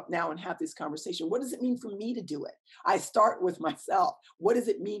show up now and have this conversation? What does it mean for me to do it? I start with myself. What does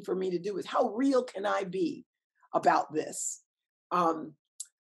it mean for me to do it? How real can I be about this?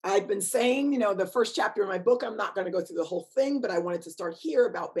 I've been saying, the first chapter of my book, I'm not going to go through the whole thing, but I wanted to start here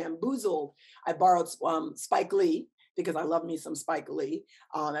about Bamboozled. I borrowed Spike Lee, because I love me some Spike Lee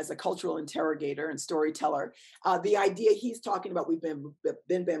as a cultural interrogator and storyteller. The idea he's talking about, we've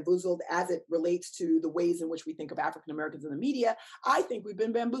been bamboozled as it relates to the ways in which we think of African Americans in the media. I think we've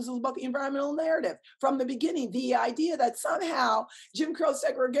been bamboozled about the environmental narrative from the beginning. The idea that somehow Jim Crow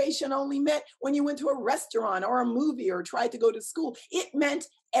segregation only meant when you went to a restaurant or a movie or tried to go to school. It meant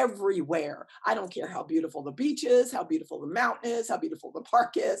everywhere. I don't care how beautiful the beach is, how beautiful the mountain is, how beautiful the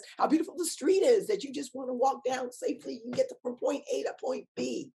park is, how beautiful the street is, that you just want to walk down safely and get from point A to point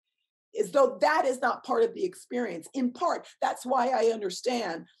B. As though that is not part of the experience. In part, that's why I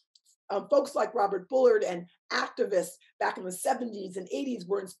understand folks like Robert Bullard and activists back in the 70s and 80s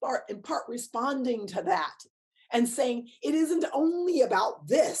were in part responding to that and saying, it isn't only about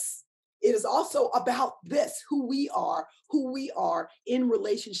this. It is also about this, who we are in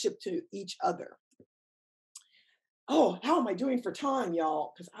relationship to each other. Oh, how am I doing for time,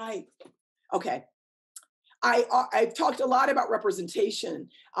 y'all? Because I've talked a lot about representation.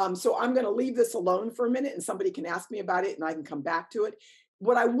 So I'm going to leave this alone for a minute and somebody can ask me about it and I can come back to it.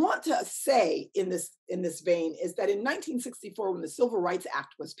 What I want to say in this vein is that in 1964, when the Civil Rights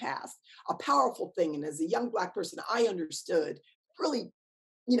Act was passed, a powerful thing, and as a young Black person, I understood really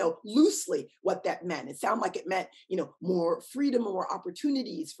loosely what that meant. It sounded like it meant, more freedom, more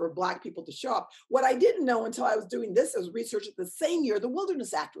opportunities for Black people to show up. What I didn't know until I was doing this as research at the same year, the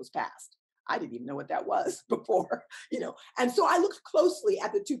Wilderness Act was passed. I didn't even know what that was before, And so I looked closely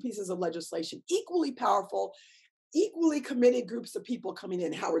at the two pieces of legislation, equally powerful, equally committed groups of people coming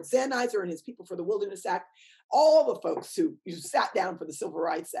in. Howard Zahniser and his People for the Wilderness Act, all the folks who sat down for the Civil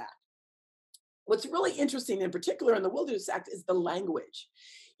Rights Act. What's really interesting, in particular in the Wilderness Act, is the language.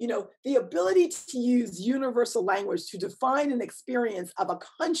 The ability to use universal language to define an experience of a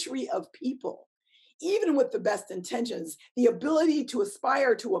country of people, even with the best intentions, the ability to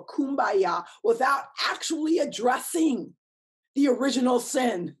aspire to a kumbaya without actually addressing the original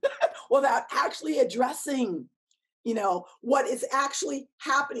sin, without actually addressing, what is actually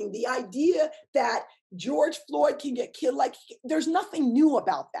happening. The idea that George Floyd can get killed, there's nothing new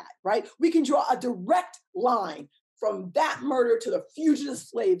about that, right? We can draw a direct line from that murder to the fugitive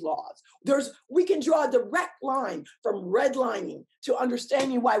slave laws. We can draw a direct line from redlining to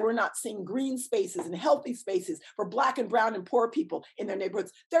understanding why we're not seeing green spaces and healthy spaces for Black and brown and poor people in their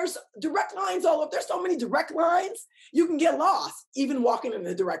neighborhoods. There's direct lines all over. There's so many direct lines, you can get lost even walking in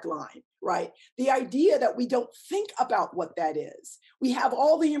a direct line, right? The idea that we don't think about what that is. We have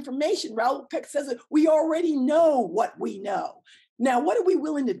all the information. Raoul Peck says that we already know what we know. Now, what are we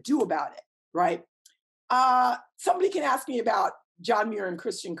willing to do about it, right? Somebody can ask me about John Muir and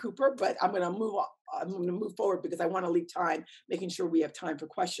Christian Cooper, but I'm going to move on. I'm going to move forward because I want to leave time, making sure we have time for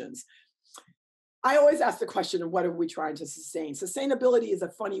questions. I always ask the question of what are we trying to sustain? Sustainability is a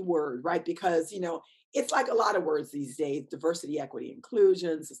funny word, right? Because, it's like a lot of words these days: diversity, equity,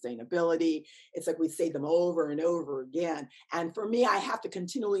 inclusion, sustainability. It's like we say them over and over again. And for me, I have to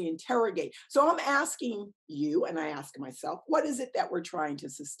continually interrogate. So I'm asking you, and I ask myself, what is it that we're trying to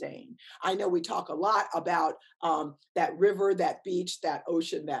sustain? I know we talk a lot about that river, that beach, that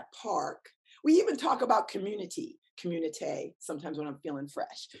ocean, that park. We even talk about community sometimes when I'm feeling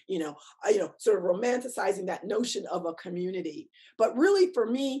fresh, sort of romanticizing that notion of a community. But really for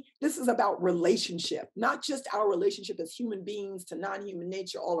me, this is about relationship, not just our relationship as human beings to non-human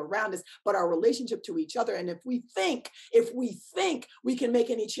nature all around us, but our relationship to each other. And if we think we can make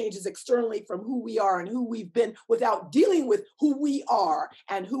any changes externally from who we are and who we've been without dealing with who we are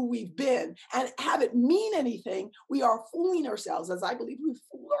and who we've been and have it mean anything, we are fooling ourselves, as I believe we've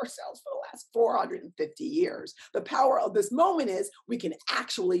fooled ourselves for the last 450 years. The power of this moment is we can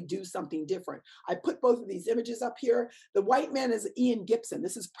actually do something different. I put both of these images up here. The white man is Ian Gibson.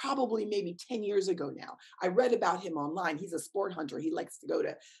 This is probably maybe 10 years ago now. I read about him online. He's a sport hunter. He likes to go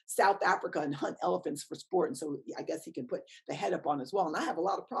to South Africa and hunt elephants for sport. And so I guess he can put the head up on as well. And I have a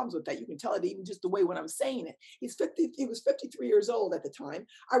lot of problems with that. You can tell it even just the way when I'm saying it. He was 53 years old at the time.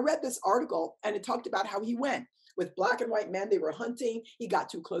 I read this article and it talked about how he went. With Black and white men, they were hunting. He got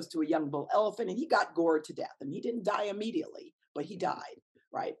too close to a young bull elephant and he got gored to death. And he didn't die immediately, but he died,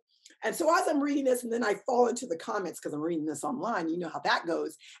 right? And so as I'm reading this, and then I fall into the comments because I'm reading this online, you know how that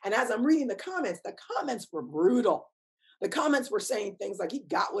goes. And as I'm reading the comments were brutal. The comments were saying things like he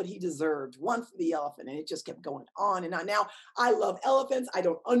got what he deserved, one for the elephant, and it just kept going on and on. Now, I love elephants. I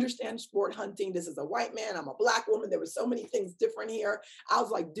don't understand sport hunting. This is a white man. I'm a Black woman. There were so many things different here. I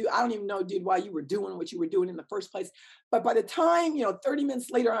was like, dude, I don't even know, dude, why you were doing what you were doing in the first place. But by the time, 30 minutes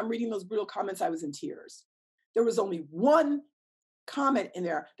later, I'm reading those brutal comments, I was in tears. There was only one comment in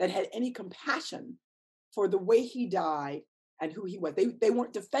there that had any compassion for the way he died and who he was. They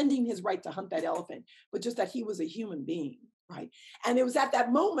weren't defending his right to hunt that elephant, but just that he was a human being, right? And it was at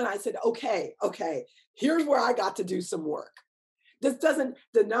that moment I said, okay, here's where I got to do some work. This doesn't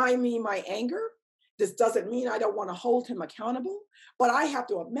deny me my anger. This doesn't mean I don't want to hold him accountable, but I have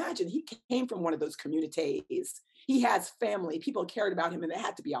to imagine he came from one of those communities. He has family, people cared about him, and it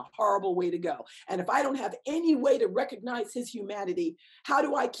had to be a horrible way to go. And if I don't have any way to recognize his humanity, how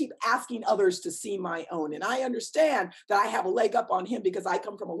do I keep asking others to see my own? And I understand that I have a leg up on him because I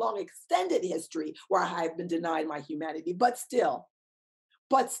come from a long extended history where I have been denied my humanity, but still,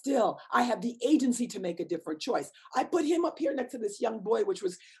 I have the agency to make a different choice. I put him up here next to this young boy, which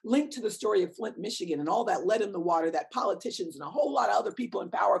was linked to the story of Flint, Michigan, and all that lead in the water that politicians and a whole lot of other people in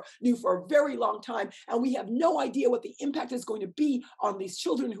power knew for a very long time. And we have no idea what the impact is going to be on these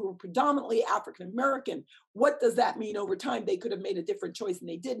children who are predominantly African American. What does that mean over time? They could have made a different choice and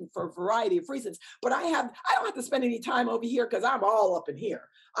they didn't for a variety of reasons. But I don't have to spend any time over here because I'm all up in here.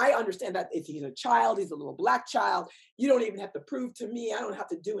 I understand that if he's a child, he's a little Black child. You don't even have to prove to me. I don't have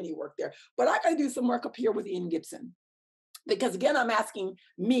to do any work there. But I got to do some work up here with Ian Gibson. Because again, I'm asking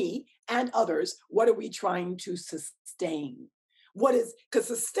me and others, what are we trying to sustain? Because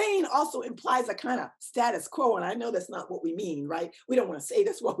sustain also implies a kind of status quo. And I know that's not what we mean, right? We don't want to say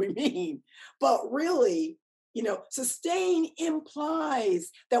that's what we mean. But really, Sustain implies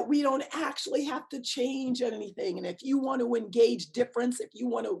that we don't actually have to change anything. And if you want to engage difference, if you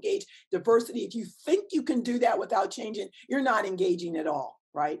want to engage diversity, if you think you can do that without changing, you're not engaging at all,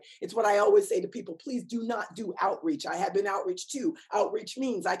 right? It's what I always say to people, please do not do outreach. I have been outreach too. Outreach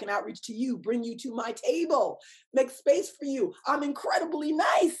means I can outreach to you, bring you to my table, make space for you. I'm incredibly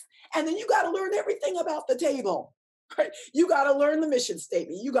nice. And then you got to learn everything about the table. Right? You got to learn the mission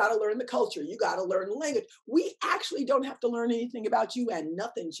statement. You got to learn the culture. You got to learn the language. We actually don't have to learn anything about you, and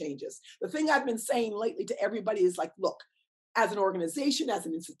nothing changes. The thing I've been saying lately to everybody is like, look, as an organization, as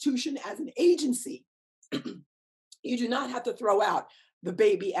an institution, as an agency, you do not have to throw out the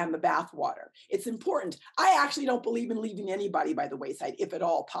baby and the bathwater. It's important. I actually don't believe in leaving anybody by the wayside, if at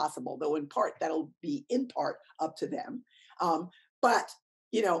all possible, though in part, that'll be in part up to them.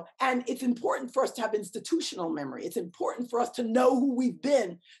 And it's important for us to have institutional memory. It's important for us to know who we've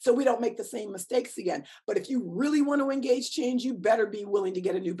been so we don't make the same mistakes again. But if you really want to engage change, you better be willing to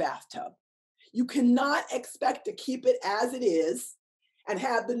get a new bathtub. You cannot expect to keep it as it is and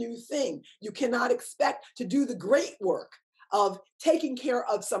have the new thing. You cannot expect to do the great work of taking care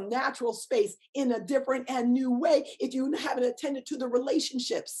of some natural space in a different and new way if you haven't attended to the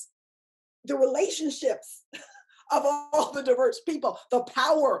relationships. The relationships of all the diverse people, the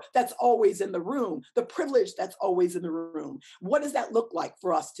power that's always in the room, the privilege that's always in the room. What does that look like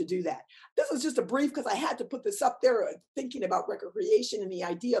for us to do that? This was just a brief because I had to put this up there thinking about recreation and the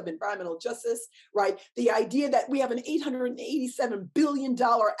idea of environmental justice, right? The idea that we have an $887 billion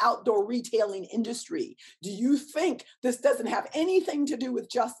outdoor retailing industry. Do you think this doesn't have anything to do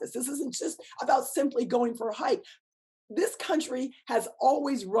with justice? This isn't just about simply going for a hike. This country has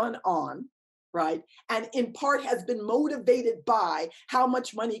always run on, right? And in part has been motivated by how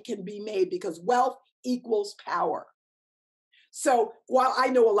much money can be made because wealth equals power. So while I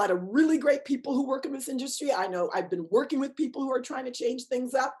know a lot of really great people who work in this industry, I know I've been working with people who are trying to change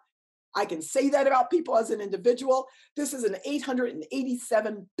things up. I can say that about people as an individual. This is an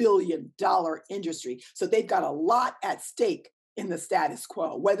 $887 billion industry. So they've got a lot at stake in the status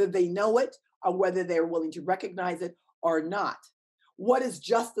quo, whether they know it or whether they're willing to recognize it or not. What does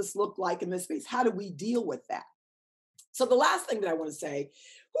justice look like in this space? How do we deal with that? So the last thing that I want to say,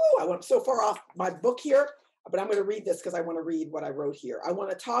 I went so far off my book here, but I'm going to read this because I want to read what I wrote here. I want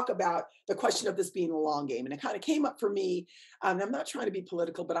to talk about the question of this being a long game. And it kind of came up for me. And I'm not trying to be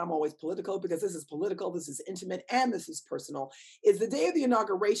political, but I'm always political because this is political, this is intimate, and this is personal. Is the day of the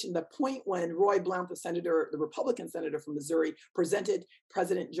inauguration, the point when Roy Blount, the Republican senator from Missouri, presented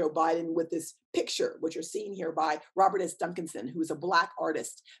President Joe Biden with this picture, which you're seeing here by Robert S. Duncanson, who was a Black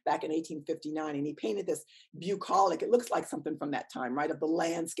artist back in 1859. And he painted this bucolic, it looks like something from that time, right? Of the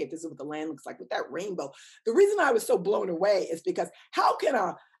landscape. This is what the land looks like with that rainbow. The reason I was so blown away is because how can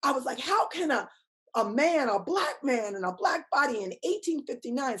a man, a Black man in a Black body in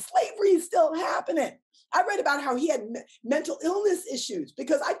 1859, slavery is still happening. I read about how he had mental illness issues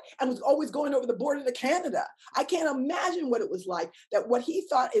because I was always going over the border to Canada. I can't imagine what it was like, that what he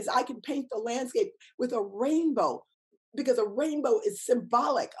thought is I can paint the landscape with a rainbow, because a rainbow is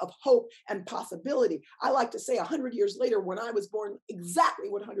symbolic of hope and possibility. I like to say 100 years later, when I was born, exactly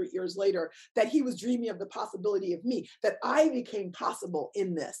 100 years later, that he was dreaming of the possibility of me, that I became possible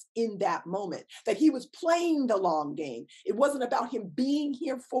in that moment, that he was playing the long game. It wasn't about him being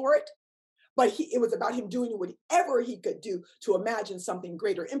here for it, but it was about him doing whatever he could do to imagine something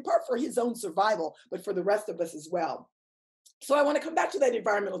greater, in part for his own survival, but for the rest of us as well. So I want to come back to that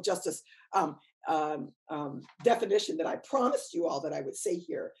environmental justice definition that I promised you all that I would say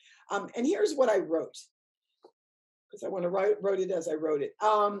here. And here's what I wrote, because I want to wrote it as I wrote it.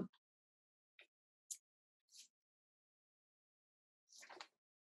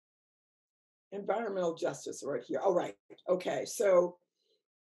 Environmental justice right here. All right. Okay. So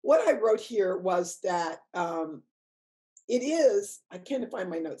what I wrote here was that it is, I can't find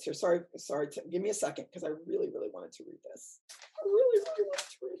my notes here. Sorry, give me a second, because I really, really wanted to read this. I really, really wanted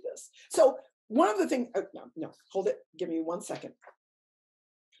to read this. So one of the things, no, hold it. Give me 1 second.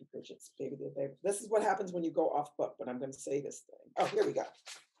 This is what happens when you go off book, but I'm going to say this thing. Oh, here we go.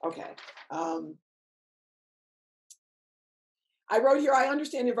 Okay. I wrote here, I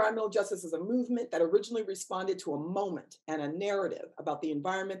understand environmental justice as a movement that originally responded to a moment and a narrative about the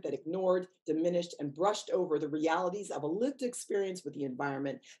environment that ignored, diminished, and brushed over the realities of a lived experience with the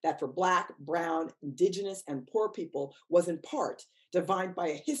environment that for Black, Brown, Indigenous, and poor people was in part defined by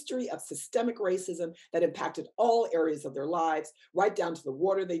a history of systemic racism that impacted all areas of their lives, right down to the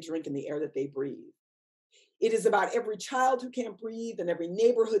water they drink and the air that they breathe. It is about every child who can't breathe, and every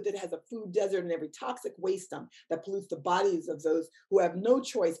neighborhood that has a food desert, and every toxic waste dump that pollutes the bodies of those who have no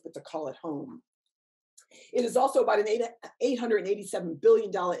choice but to call it home. It is also about an $887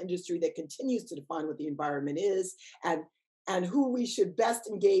 billion industry that continues to define what the environment is and who we should best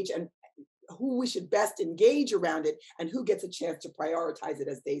engage around it and who gets a chance to prioritize it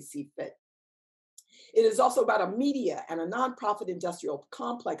as they see fit. It is also about a media and a nonprofit industrial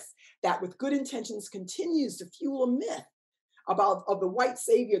complex that with good intentions continues to fuel a myth of the white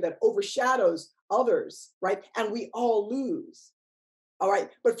savior that overshadows others, right? And we all lose. All right,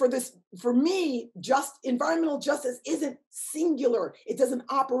 but for me, environmental justice isn't singular. It doesn't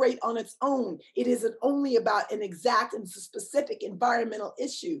operate on its own. It isn't only about an exact and specific environmental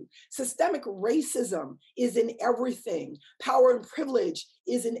issue. Systemic racism is in everything. Power and privilege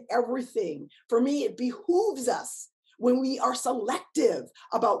is in everything. For me, it behooves us when we are selective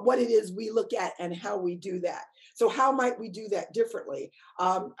about what it is we look at and how we do that. So how might we do that differently?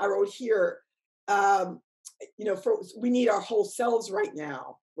 I wrote here, we need our whole selves right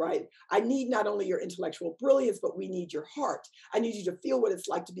now, right? I need not only your intellectual brilliance, but we need your heart. I need you to feel what it's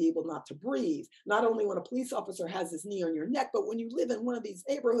like to be able not to breathe. Not only when a police officer has his knee on your neck, but when you live in one of these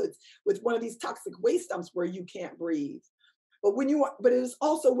neighborhoods with one of these toxic waste dumps where you can't breathe. But it is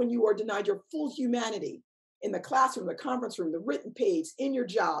also when you are denied your full humanity in the classroom, the conference room, the written page, in your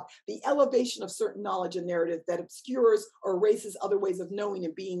job, the elevation of certain knowledge and narrative that obscures or erases other ways of knowing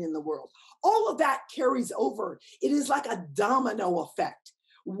and being in the world. All of that carries over. It is like a domino effect.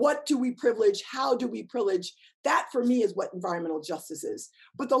 What do we privilege? How do we privilege? That for me is what environmental justice is.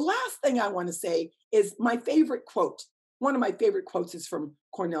 But the last thing I want to say is my favorite quote. One of my favorite quotes is from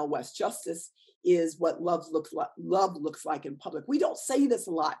Cornel West. Justice is what love looks like in public. We don't say this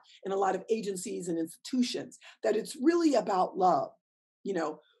a lot in a lot of agencies and institutions, that it's really about love.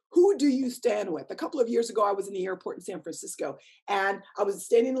 Who do you stand with? A couple of years ago, I was in the airport in San Francisco, and I was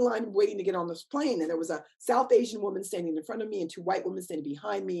standing in line waiting to get on this plane, and there was a South Asian woman standing in front of me and two white women standing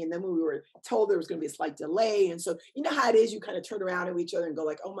behind me, and then when we were told there was going to be a slight delay, and so you know how it is, you kind of turn around at each other and go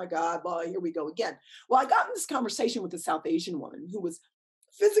like, oh my God, well, here we go again. Well, I got in this conversation with a South Asian woman who was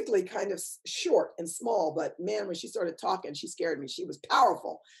physically kind of short and small, but man, when she started talking, she scared me. She was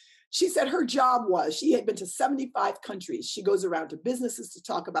powerful. She said her job was, she had been to 75 countries. She goes around to businesses to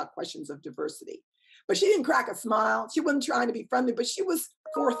talk about questions of diversity. But she didn't crack a smile. She wasn't trying to be friendly, but she was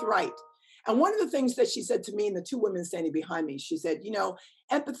forthright. And one of the things that she said to me and the two women standing behind me, she said,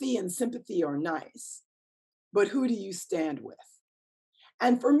 empathy and sympathy are nice, but who do you stand with?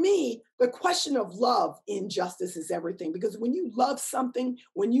 And for me, the question of love in justice is everything, because when you love something,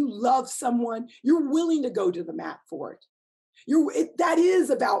 when you love someone, you're willing to go to the mat for it. That is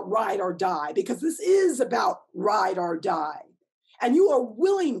about ride or die, because this is about ride or die. And you are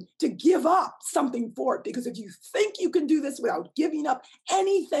willing to give up something for it, because if you think you can do this without giving up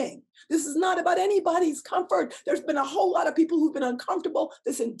anything, this is not about anybody's comfort. There's been a whole lot of people who've been uncomfortable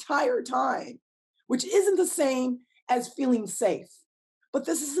this entire time, which isn't the same as feeling safe. But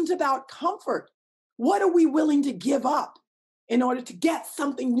this isn't about comfort. What are we willing to give up in order to get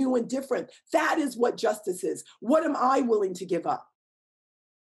something new and different? That is what justice is. What am I willing to give up?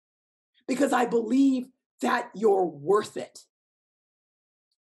 Because I believe that you're worth it.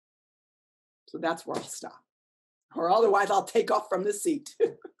 So that's where I'll stop. Or otherwise, I'll take off from the seat.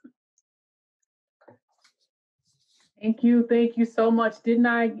 Thank you so much. Didn't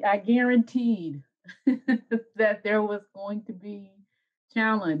I guaranteed that there was going to be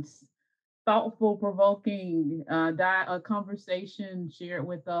challenge, thoughtful, provoking, a conversation shared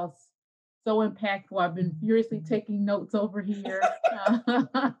with us. So impactful. I've been furiously taking notes over here.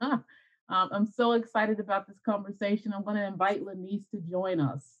 I'm so excited about this conversation. I'm going to invite Lanice to join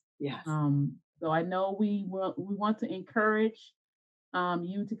us. Yes. So I know we want to encourage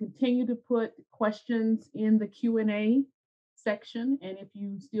you to continue to put questions in the Q&A section. And if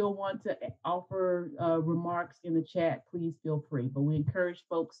you still want to offer remarks in the chat, please feel free. But we encourage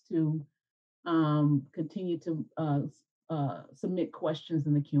folks to continue to submit questions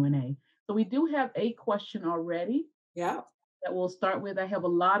in the Q&A. So we do have a question already. Yeah. That we'll start with. I have a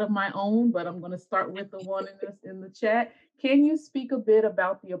lot of my own, but I'm going to start with the one in the chat. Can you speak a bit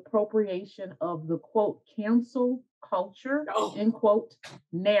about the appropriation of the quote cancel culture, end quote,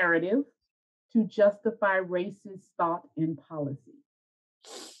 narrative to justify racist thought and policy?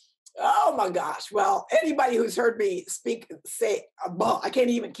 Oh my gosh. Well, anybody who's heard me say, well, I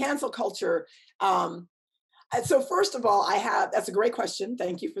can't even cancel culture. So first of all, that's a great question.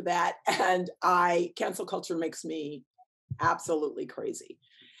 Thank you for that. And cancel culture makes me absolutely crazy,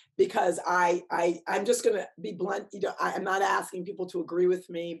 because I'm just going to be blunt. I'm not asking people to agree with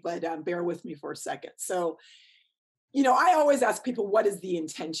me, but bear with me for a second. So, I always ask people, what is the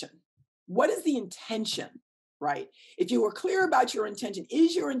intention? What is the intention right? If you were clear about your intention,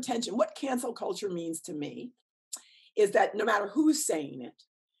 is your intention, what cancel culture means to me is that no matter who's saying it,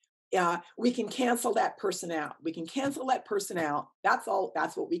 we can cancel that person out. We can cancel that person out. That's all,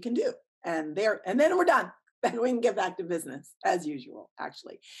 that's what we can do. And then we're done. Then we can get back to business as usual,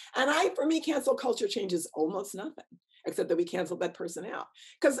 actually. And for me, cancel culture changes almost nothing, except that we canceled that person out.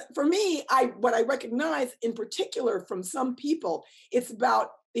 Because for me, what I recognize in particular from some people, it's about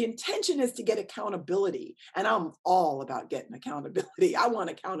the intention is to get accountability. And I'm all about getting accountability. I want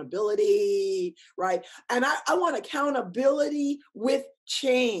accountability, right? And I want accountability with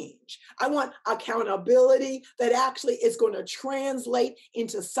change. I want accountability that actually is going to translate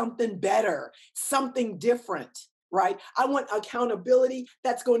into something better, something different, right? I want accountability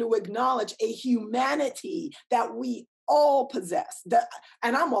that's going to acknowledge a humanity that we all possess.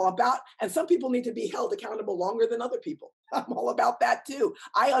 And I'm all about, and some people need to be held accountable longer than other people. I'm all about that too.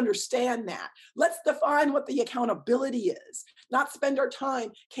 I understand that. Let's define what the accountability is, not spend our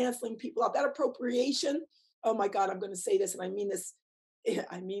time canceling people out. That appropriation, oh my God, I'm going to say this, and I mean this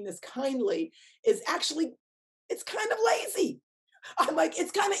kindly, is actually, it's kind of lazy. I'm like,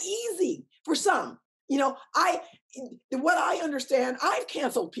 it's kind of easy for some. You know, what I understand, I've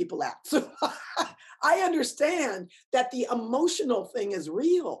canceled people out. So I understand that the emotional thing is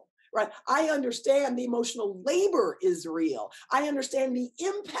real, right? I understand the emotional labor is real. I understand the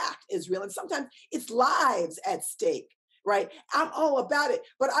impact is real. And sometimes it's lives at stake, right? I'm all about it,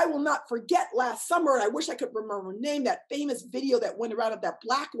 but I will not forget last summer, and I wish I could remember her name, that famous video that went around of that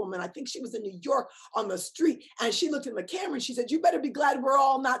Black woman. I think she was in New York on the street, and she looked in the camera and she said, "You better be glad we're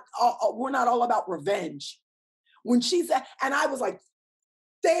not all about revenge." When she said, and I was like,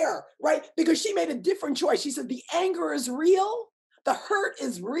 there, right? Because she made a different choice. She said, the anger is real, the hurt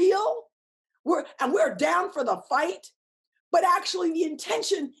is real, we're down for the fight, but actually the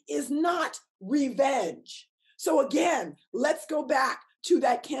intention is not revenge. So again, let's go back to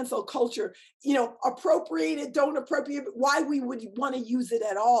that cancel culture, appropriate it, don't appropriate it, why we would want to use it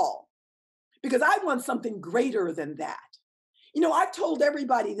at all. Because I want something greater than that. I've told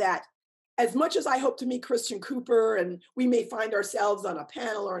everybody that as much as I hope to meet Christian Cooper and we may find ourselves on a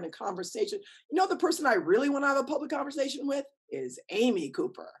panel or in a conversation, the person I really want to have a public conversation with is Amy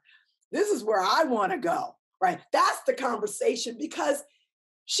Cooper. This is where I want to go, right? That's the conversation, because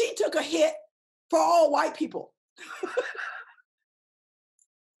she took a hit for all white people.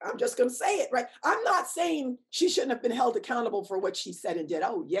 I'm just going to say it, right? I'm not saying she shouldn't have been held accountable for what she said and did.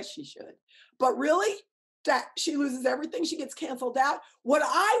 Oh, yes, she should. But really, that she loses everything, she gets canceled out. What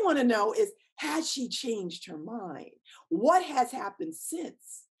I want to know is, has she changed her mind? What has happened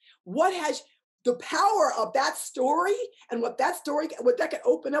since? What has the power of that story and what that could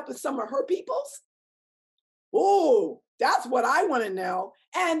open up with some of her people's? Oh, that's what I want to know.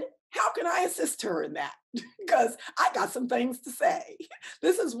 And how can I assist her in that? Because I got some things to say.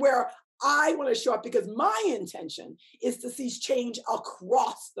 This is where I want to show up, because my intention is to see change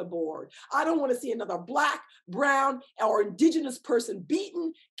across the board. I don't want to see another Black, brown, or indigenous person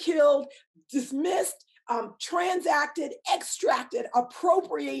beaten, killed, dismissed, transacted, extracted,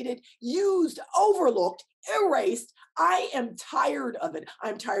 appropriated, used, overlooked, erased. I am tired of it.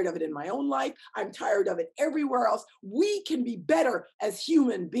 I'm tired of it in my own life. I'm tired of it everywhere else. We can be better as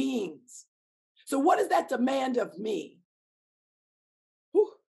human beings. So what does that demand of me?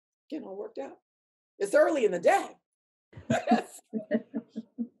 Whew, getting all worked out. It's early in the day.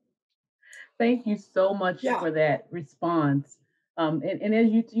 Thank you so much for that response. And as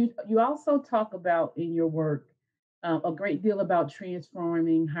you also talk about in your work a great deal about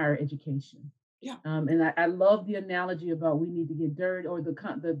transforming higher education. Yeah. And I love the analogy about we need to get dirty, or the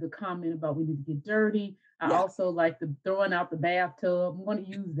comment about we need to get dirty. I also like the throwing out the bathtub. I'm going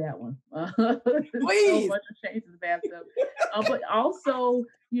to use that one. Please. So much to change the bathtub. But also,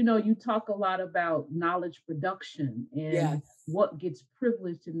 you talk a lot about knowledge production and what gets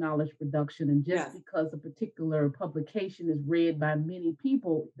privileged in knowledge production. And just because a particular publication is read by many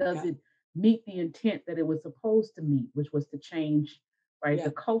people, does it meet the intent that it was supposed to meet, which was to change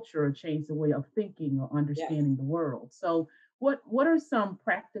the culture, or change the way of thinking or understanding the world. So what are some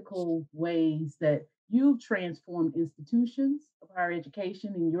practical ways that you've transformed institutions of higher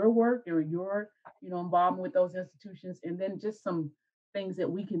education in your work, or your involvement with those institutions, and then just some things that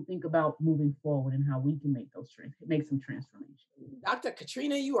we can think about moving forward and how we can make some transformation? Dr.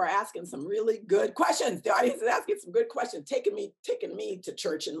 Katrina, you are asking some really good questions. The audience is asking some good questions, taking me to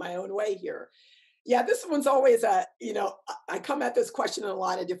church in my own way here. Yeah, this one's always I come at this question in a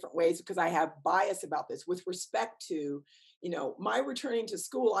lot of different ways because I have bias about this with respect to, my returning to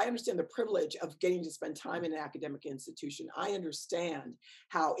school, I understand the privilege of getting to spend time in an academic institution. I understand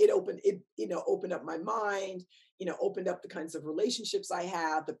how it opened up my mind, opened up the kinds of relationships I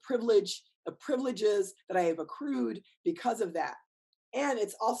have, the privileges that I have accrued because of that. And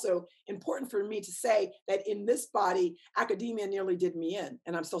it's also important for me to say that in this body, academia nearly did me in,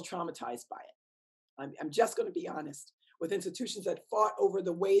 and I'm still traumatized by it. I'm just going to be honest, with institutions that fought over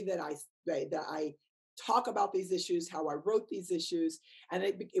the way that I talk about these issues, how I wrote these issues. And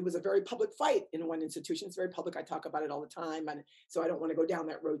it was a very public fight in one institution. It's very public. I talk about it all the time. And so I don't want to go down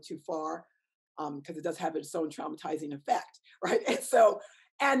that road too far because it does have its own traumatizing effect, right?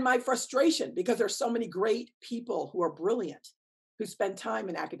 And my frustration, because there's so many great people who are brilliant, who spend time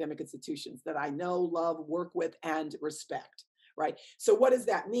in academic institutions that I know, love, work with, and respect, right? So what does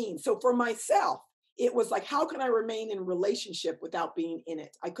that mean? So for myself, it was like, how can I remain in relationship without being in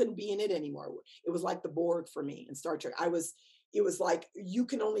it? I couldn't be in it anymore. It was like the Borg for me in Star Trek. It was like, you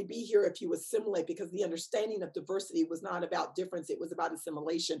can only be here if you assimilate, because the understanding of diversity was not about difference, it was about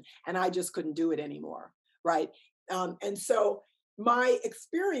assimilation. And I just couldn't do it anymore, right? And so my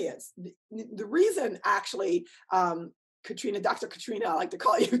experience, the reason actually, Dr. Katrina, I like to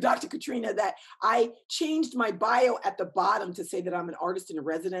call you Dr. Katrina, that I changed my bio at the bottom to say that I'm an artist in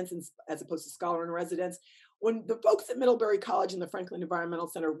residence as opposed to scholar in residence. When the folks at Middlebury College and the Franklin Environmental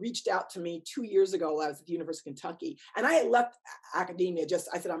Center reached out to me 2 years ago while I was at the University of Kentucky, and I had left academia,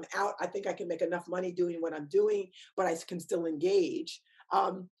 I said, I'm out. I think I can make enough money doing what I'm doing, but I can still engage,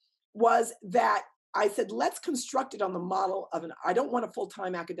 was that I said, let's construct it on the model of I don't want a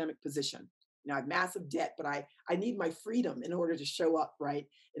full-time academic position. I have massive debt, but I need my freedom in order to show up, right,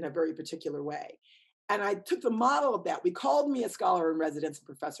 in a very particular way. And I took the model of that. We called me a scholar in residence and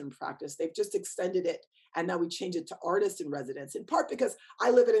professor in practice. They've just extended it. And now we change it to artist in residence, in part because I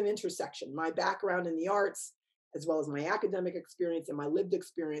live at an intersection. My background in the arts, as well as my academic experience and my lived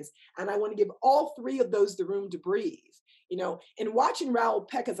experience. And I want to give all three of those the room to breathe. In watching Raoul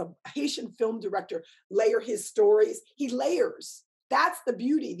Peck as a Haitian film director layer his stories, he layers. That's the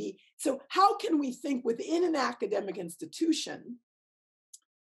beauty. So how can we think within an academic institution?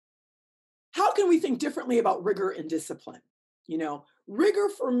 How can we think differently about rigor and discipline? Rigor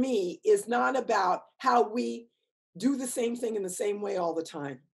for me is not about how we do the same thing in the same way all the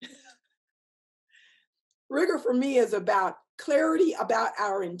time. Rigor for me is about clarity about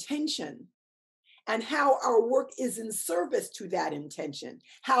our intention and how our work is in service to that intention.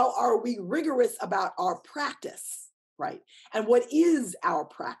 How are we rigorous about our practice? Right? And what is our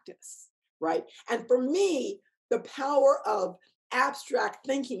practice, right? And for me, the power of abstract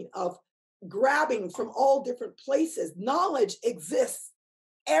thinking, of grabbing from all different places, knowledge exists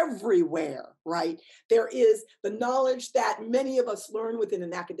everywhere, right? There is the knowledge that many of us learn within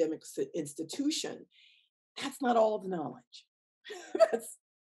an academic institution. That's not all the knowledge. That's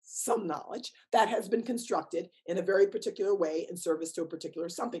some knowledge that has been constructed in a very particular way in service to a particular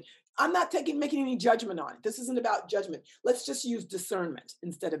something. I'm not making any judgment on it. This isn't about judgment. Let's just use discernment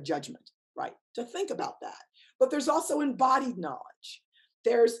instead of judgment, right? To think about that. But there's also embodied knowledge.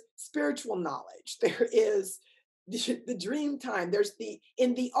 There's spiritual knowledge. There is the dream time. There's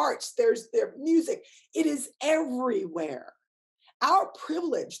in the arts, there's their music. It is everywhere. Our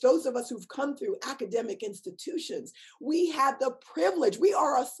privilege, those of us who've come through academic institutions, we have the privilege. We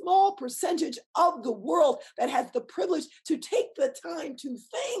are a small percentage of the world that has the privilege to take the time to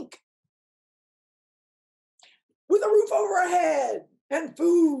think with a roof over our head and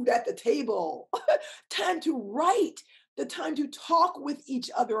food at the table, time to write, the time to talk with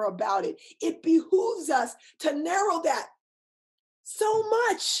each other about it. It behooves us to narrow that so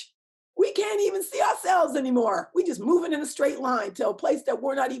much. We can't even see ourselves anymore. We just moving in a straight line to a place that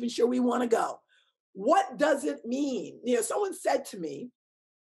we're not even sure we want to go. What does it mean? Someone said to me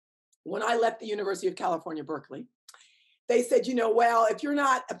when I left the University of California, Berkeley, they said, well, if you're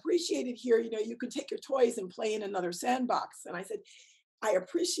not appreciated here, you can take your toys and play in another sandbox. And I said, I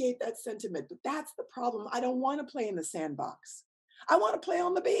appreciate that sentiment, but that's the problem. I don't want to play in the sandbox. I want to play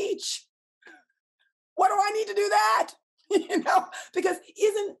on the beach. What do I need to do that? Because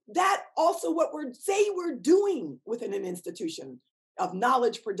isn't that also what we're doing within an institution of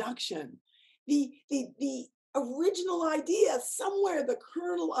knowledge production? The original idea somewhere, the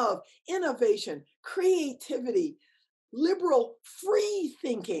kernel of innovation, creativity, liberal, free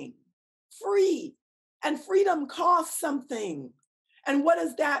thinking, free, and freedom costs something. And what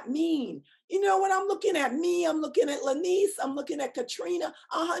does that mean? When I'm looking at me, I'm looking at Lanice, I'm looking at Katrina.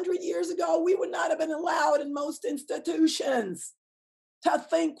 100 years ago, we would not have been allowed in most institutions to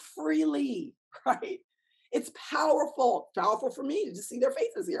think freely, right? It's powerful for me to just see their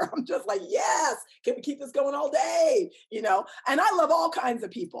faces here. I'm just like, yes, can we keep this going all day? You know, and I love all kinds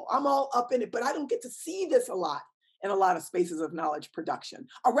of people. I'm all up in it, but I don't get to see this a lot in a lot of spaces of knowledge production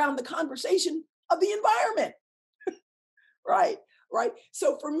around the conversation of the environment. Right.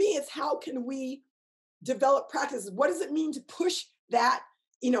 So for me, it's how can we develop practices? What does it mean to push that,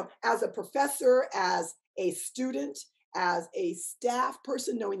 you know, as a professor, as a student, as a staff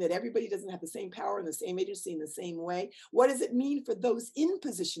person, knowing that everybody doesn't have the same power and the same agency in the same way? What does it mean for those in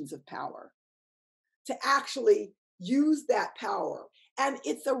positions of power to actually use that power? And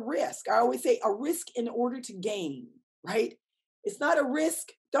it's a risk. I always say a risk in order to gain, right? It's not a risk.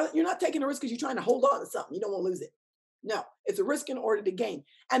 You're not taking a risk because you're trying to hold on to something. You don't want to lose it. No, it's a risk in order to gain.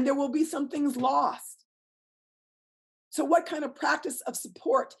 And there will be some things lost. So what kind of practice of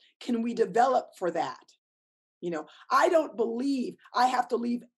support can we develop for that? You know, I don't believe I have to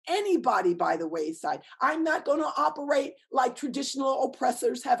leave anybody by the wayside. I'm not going to operate like traditional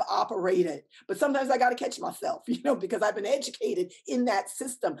oppressors have operated. But sometimes I got to catch myself, you know, because I've been educated in that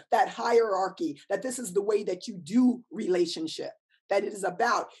system, that hierarchy, that this is the way that you do relationship, that it is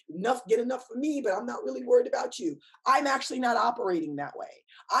about get enough for me, but I'm not really worried about you. I'm actually not operating that way.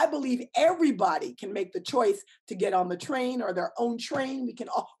 I believe everybody can make the choice to get on the train or their own train.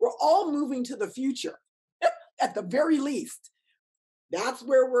 We're all moving to the future. At the very least, that's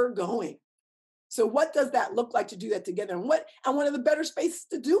where we're going. So what does that look like to do that together? And one of the better spaces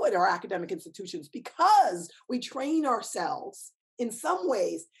to do it are academic institutions, because we train ourselves in some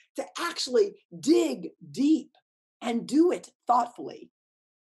ways to actually dig deep and do it thoughtfully.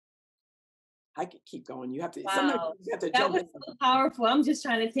 I could keep going. You have to, sometimes you have to jump in. That was so powerful. I'm just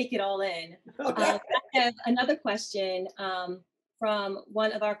trying to take it all in. Okay. I have another question from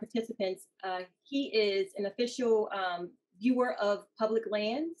one of our participants. He is an official viewer of public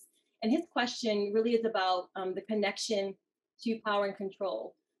lands, and his question really is about the connection to power and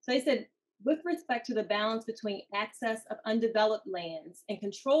control. So he said, with respect to the balance between access of undeveloped lands and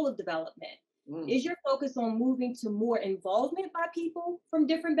control of development, is your focus on moving to more involvement by people from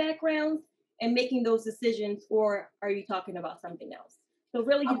different backgrounds and making those decisions, or are you talking about something else? So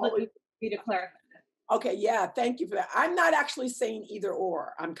really, he's looking for you to clarify. Okay, yeah, thank you for that. I'm not actually saying either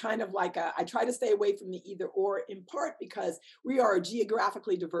or. I'm kind of like, I try to stay away from the either or, in part because we are a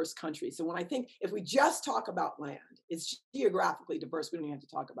geographically diverse country. So when I think, if we just talk about land, it's geographically diverse. We don't even have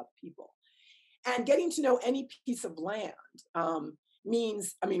to talk about the people. And getting to know any piece of land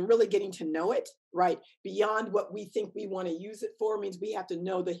means, really getting to know it, right? Beyond what we think we want to use it for means we have to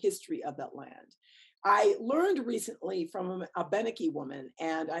know the history of that land. I learned recently from a Benaki woman,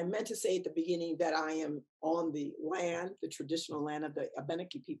 and I meant to say at the beginning that I am on the land, the traditional land of the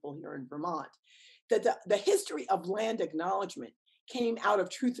Benaki people here in Vermont, that the history of land acknowledgement came out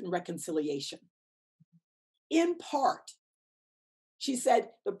of Truth and Reconciliation. In part, she said,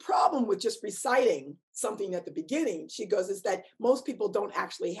 the problem with just reciting something at the beginning, she goes, is that most people don't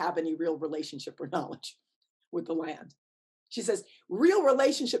actually have any real relationship or knowledge with the land. She says, real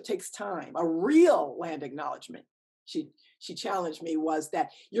relationship takes time. A real land acknowledgement, she challenged me, was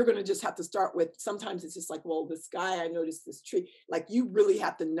that you're going to just have to start with, sometimes it's just like, well, this guy, I noticed this tree, like you really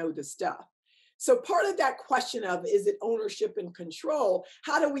have to know this stuff. So part of that question of, is it ownership and control?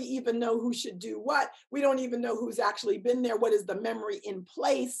 How do we even know who should do what? We don't even know who's actually been there. What is the memory in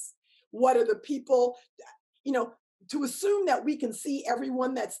place? What are the people, to assume that we can see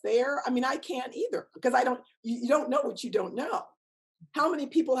everyone that's there. I can't either, because you don't know what you don't know. How many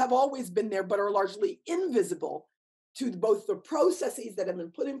people have always been there, but are largely invisible to both the processes that have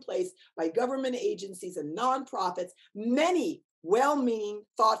been put in place by government agencies and nonprofits, many well-meaning,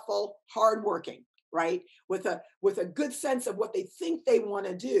 thoughtful, hardworking, right? With a good sense of what they think they want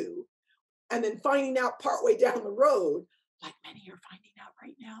to do. And then finding out partway down the road, like many are finding out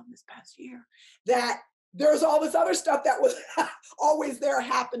right now in this past year, that there's all this other stuff that was always there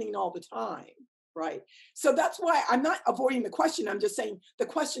happening all the time, right? So that's why I'm not avoiding the question. I'm just saying the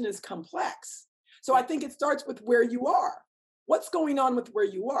question is complex. So I think it starts with where you are. What's going on with where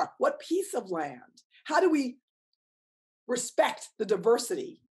you are? What piece of land? How do we respect the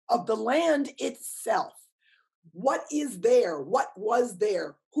diversity of the land itself? What is there? What was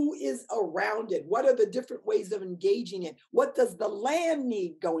there? Who is around it? What are the different ways of engaging it? What does the land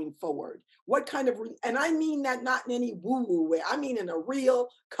need going forward? What kind of, and I mean that not in any woo-woo way, I mean in a real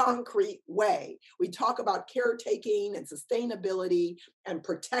concrete way. We talk about caretaking and sustainability and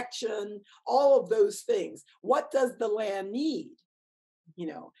protection, all of those things. What does the land need?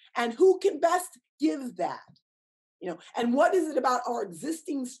 And who can best give that? And what is it about our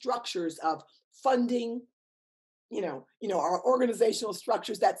existing structures of funding, our organizational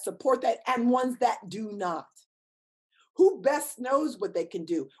structures that support that and ones that do not. Who best knows what they can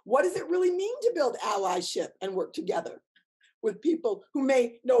do? What does it really mean to build allyship and work together with people who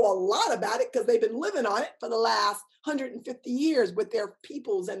may know a lot about it because they've been living on it for the last 150 years with their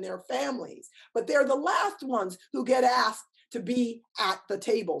peoples and their families, but they're the last ones who get asked to be at the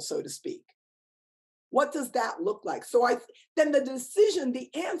table, so to speak. What does that look like? So then the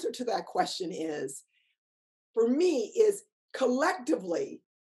answer to that question is, for me, is collectively,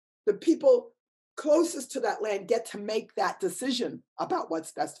 the people closest to that land get to make that decision about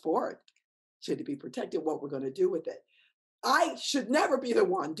what's best for it. Should it be protected? What we're going to do with it? I should never be the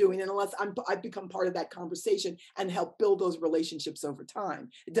one doing it unless I become part of that conversation and help build those relationships over time.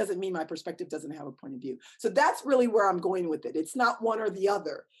 It doesn't mean my perspective doesn't have a point of view. So that's really where I'm going with it. It's not one or the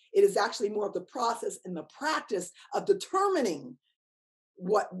other. It is actually more of the process and the practice of determining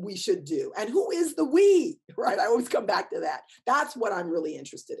what we should do. And who is the we, right? I always come back to that. That's what I'm really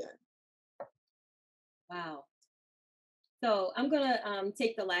interested in. Wow. So I'm going to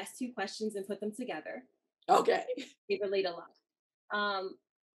take the last two questions and put them together. Okay. They relate a lot.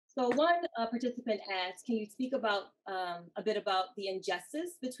 So one participant asked, can you speak about a bit about the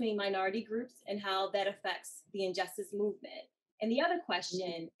injustice between minority groups and how that affects the injustice movement? And the other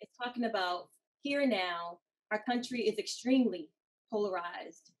question is talking about here now, our country is extremely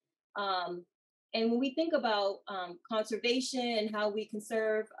polarized. And when we think about conservation and how we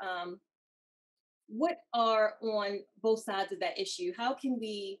conserve, what are on both sides of that issue? How can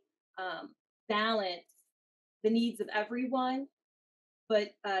we balance the needs of everyone, but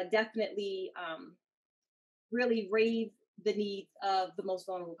definitely really raise the needs of the most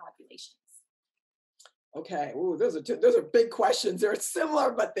vulnerable populations? Okay, ooh, those are big questions. They're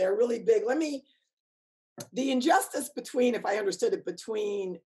similar, but they're really big. The injustice between, if I understood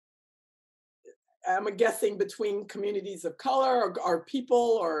it, I'm guessing between communities of color or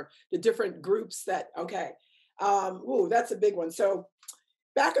people or the different groups that, okay. That's a big one. So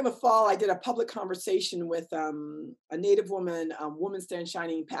back in the fall, I did a public conversation with a Native woman, Woman Stand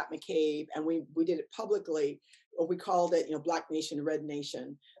Shining, Pat McCabe, and we did it publicly. We called it, Black Nation, Red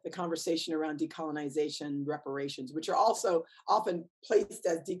Nation, the conversation around decolonization, reparations, which are also often placed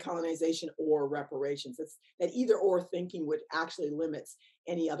as decolonization or reparations. It's that either or thinking which actually limits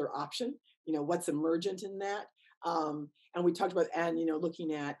any other option, what's emergent in that. And we talked about,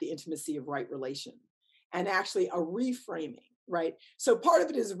 looking at the intimacy of right relation and actually a reframing. Right. So part of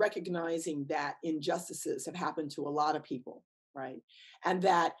it is recognizing that injustices have happened to a lot of people. Right. And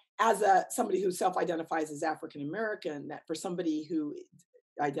that as somebody who self-identifies as African-American, that for somebody who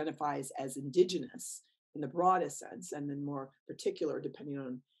identifies as indigenous in the broadest sense, and then more particular, depending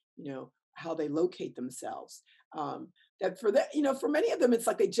on, how they locate themselves, that for that, for many of them, it's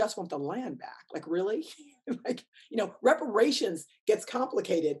like they just want the land back. Like, really? Reparations gets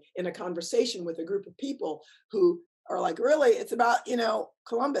complicated in a conversation with a group of people who are like, really, it's about,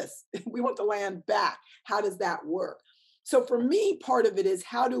 Columbus. We want the land back. How does that work? So for me, part of it is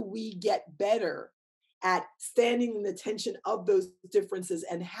how do we get better at standing in the tension of those differences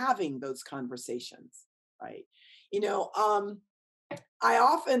and having those conversations, right? I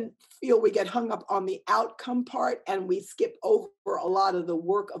often feel we get hung up on the outcome part and we skip over a lot of the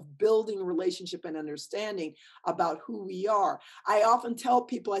work of building relationship and understanding about who we are. I often tell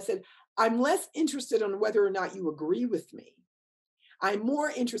people, I said, I'm less interested in whether or not you agree with me. I'm more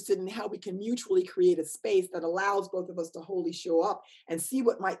interested in how we can mutually create a space that allows both of us to wholly show up and see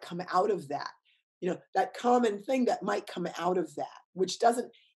what might come out of that. That common thing that might come out of that, which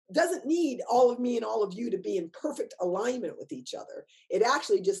doesn't need all of me and all of you to be in perfect alignment with each other. It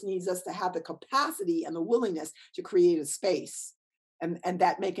actually just needs us to have the capacity and the willingness to create a space and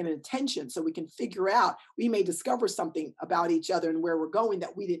that make an intention so we can figure out, we may discover something about each other and where we're going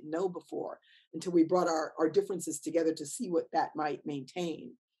that we didn't know before until we brought our differences together to see what that might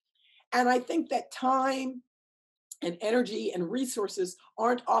maintain. And I think that time and energy and resources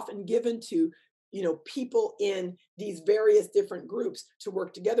aren't often given to people in these various different groups to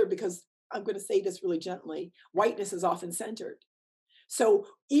work together because, I'm going to say this really gently, whiteness is often centered. So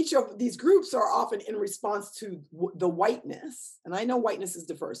each of these groups are often in response to the whiteness. And I know whiteness is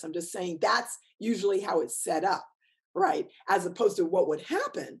diverse. I'm just saying that's usually how it's set up, right? As opposed to what would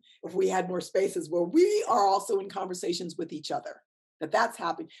happen if we had more spaces where we are also in conversations with each other. That's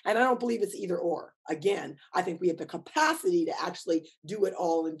happening. And I don't believe it's either or. Again, I think we have the capacity to actually do it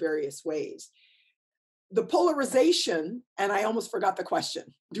all in various ways. The polarization, and I almost forgot the question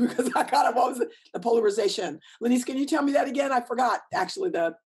because I got it. What was the polarization? Lenise, can you tell me that again? I forgot actually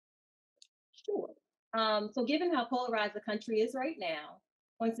Sure. So given how polarized the country is right now,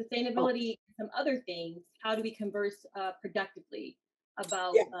 on sustainability and some other things, how do we converse productively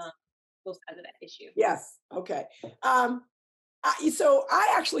about Yes. both sides of that issue? Yes. Okay. So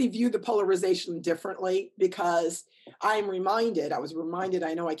I actually view the polarization differently because I was reminded,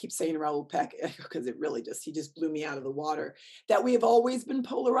 I know I keep saying Raoul Peck because he just blew me out of the water, that we have always been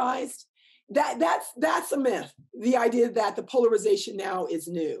polarized. That's a myth. The idea that the polarization now is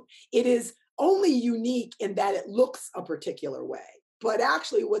new. It is only unique in that it looks a particular way. But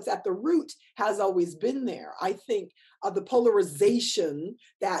actually what's at the root has always been there. I think of the polarization,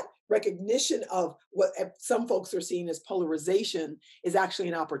 that recognition of what some folks are seeing as polarization is actually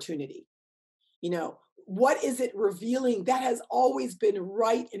an opportunity. What is it revealing? That has always been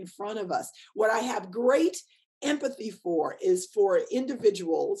right in front of us. What I have great empathy for is for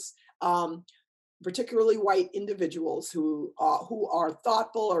individuals, particularly white individuals who are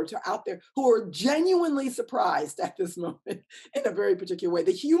thoughtful or out there, who are genuinely surprised at this moment in a very particular way.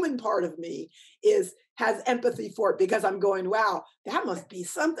 The human part of me has empathy for it because I'm going, wow, that must be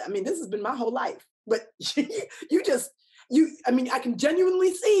something. I mean, this has been my whole life, but I can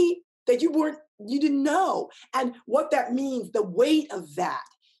genuinely see that you didn't know. And what that means, the weight of that.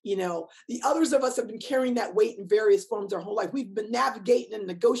 The others of us have been carrying that weight in various forms our whole life. We've been navigating and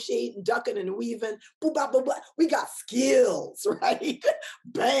negotiating, ducking and weaving, blah, blah, blah, blah. We got skills, right?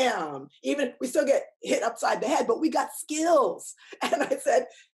 Bam. Even we still get hit upside the head, but we got skills. And I said,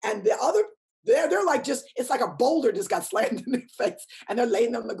 and the other, they're like it's like a boulder just got slammed in their face. And they're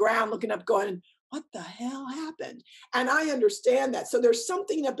laying on the ground looking up going, what the hell happened? And I understand that. So there's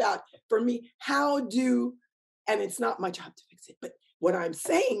something about, for me, and it's not my job to fix it, but what I'm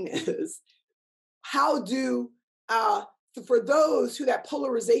saying is, for those who that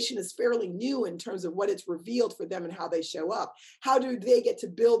polarization is fairly new in terms of what it's revealed for them and how they show up, how do they get to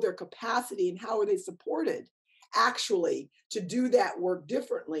build their capacity and how are they supported actually to do that work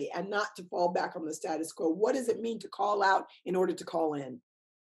differently and not to fall back on the status quo? What does it mean to call out in order to call in?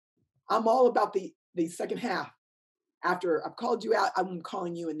 I'm all about the second half. After I've called you out, I'm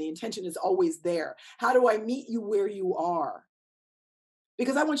calling you, and the intention is always there. How do I meet you where you are?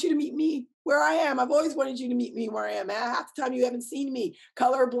 Because I want you to meet me where I am. I've always wanted you to meet me where I am. Half the time you haven't seen me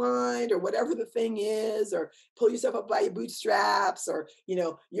colorblind or whatever the thing is, or pull yourself up by your bootstraps, or,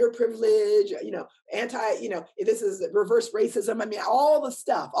 your privilege, this is reverse racism. I mean, all the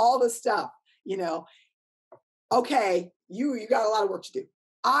stuff, okay, you got a lot of work to do.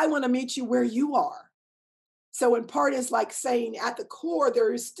 I want to meet you where you are. So in part, it's like saying at the core,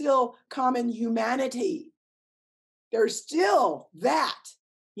 there is still common humanity. There's still that,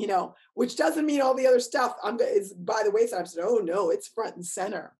 which doesn't mean all the other stuff is by the wayside. I'm saying, oh no, it's front and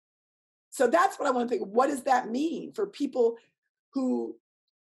center. So that's what I want to think. What does that mean for people who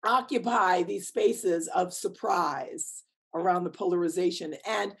occupy these spaces of surprise around the polarization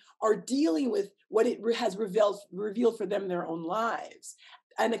and are dealing with what it has revealed for them in their own lives?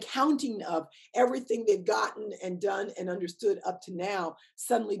 An accounting of everything they've gotten and done and understood up to now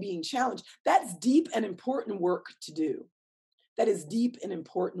suddenly being challenged. That's deep and important work to do. That is deep and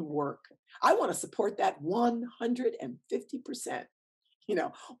important work. I want to support that 150%.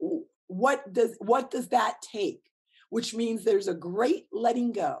 What does that take? Which means there's a great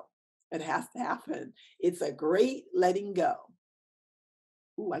letting go that has to happen. It's a great letting go.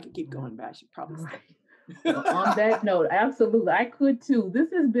 Ooh, I could keep going, but I should probably stop. Well, on that note, absolutely, I could too.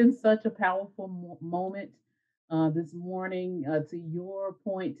 This has been such a powerful moment this morning. To your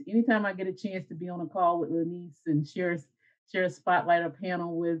point, anytime I get a chance to be on a call with Lanice and share a spotlight or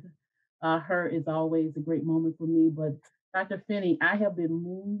panel with her is always a great moment for me. But Dr. Finney, I have been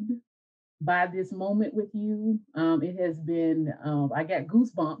moved by this moment with you. It has been, I got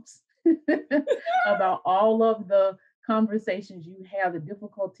goosebumps about all of the conversations you have, the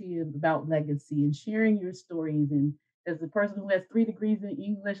difficulty about legacy and sharing your stories. And as a person who has 3 degrees in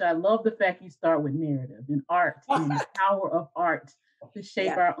English, I love the fact you start with narrative and art and the power of art to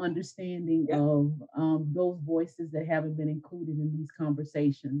shape our understanding of those voices that haven't been included in these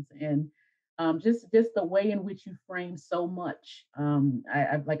conversations. And just the way in which you frame so much.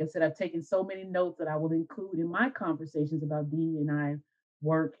 Like I said, I've taken so many notes that I will include in my conversations about DE&I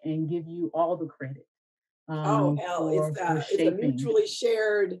work and give you all the credit. It's a mutually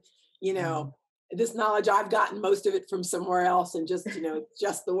shared, this knowledge. I've gotten most of it from somewhere else, and just,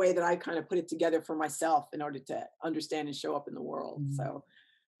 just the way that I kind of put it together for myself in order to understand and show up in the world. So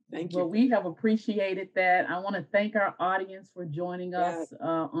thank you. Well, we have appreciated that. I want to thank our audience for joining us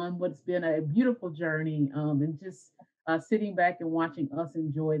on what's been a beautiful journey, and just sitting back and watching us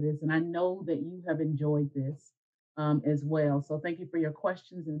enjoy this. And I know that you have enjoyed this as well. So thank you for your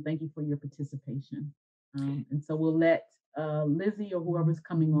questions and thank you for your participation. And so we'll let Lizzie or whoever's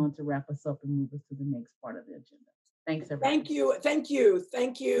coming on to wrap us up and move us to the next part of the agenda. Thanks, everyone.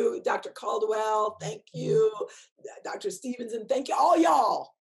 Thank you, Dr. Caldwell. Thank you, Dr. Stevenson. Thank you, all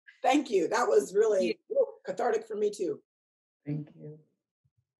y'all. Thank you. That was really cathartic for me too. Thank you.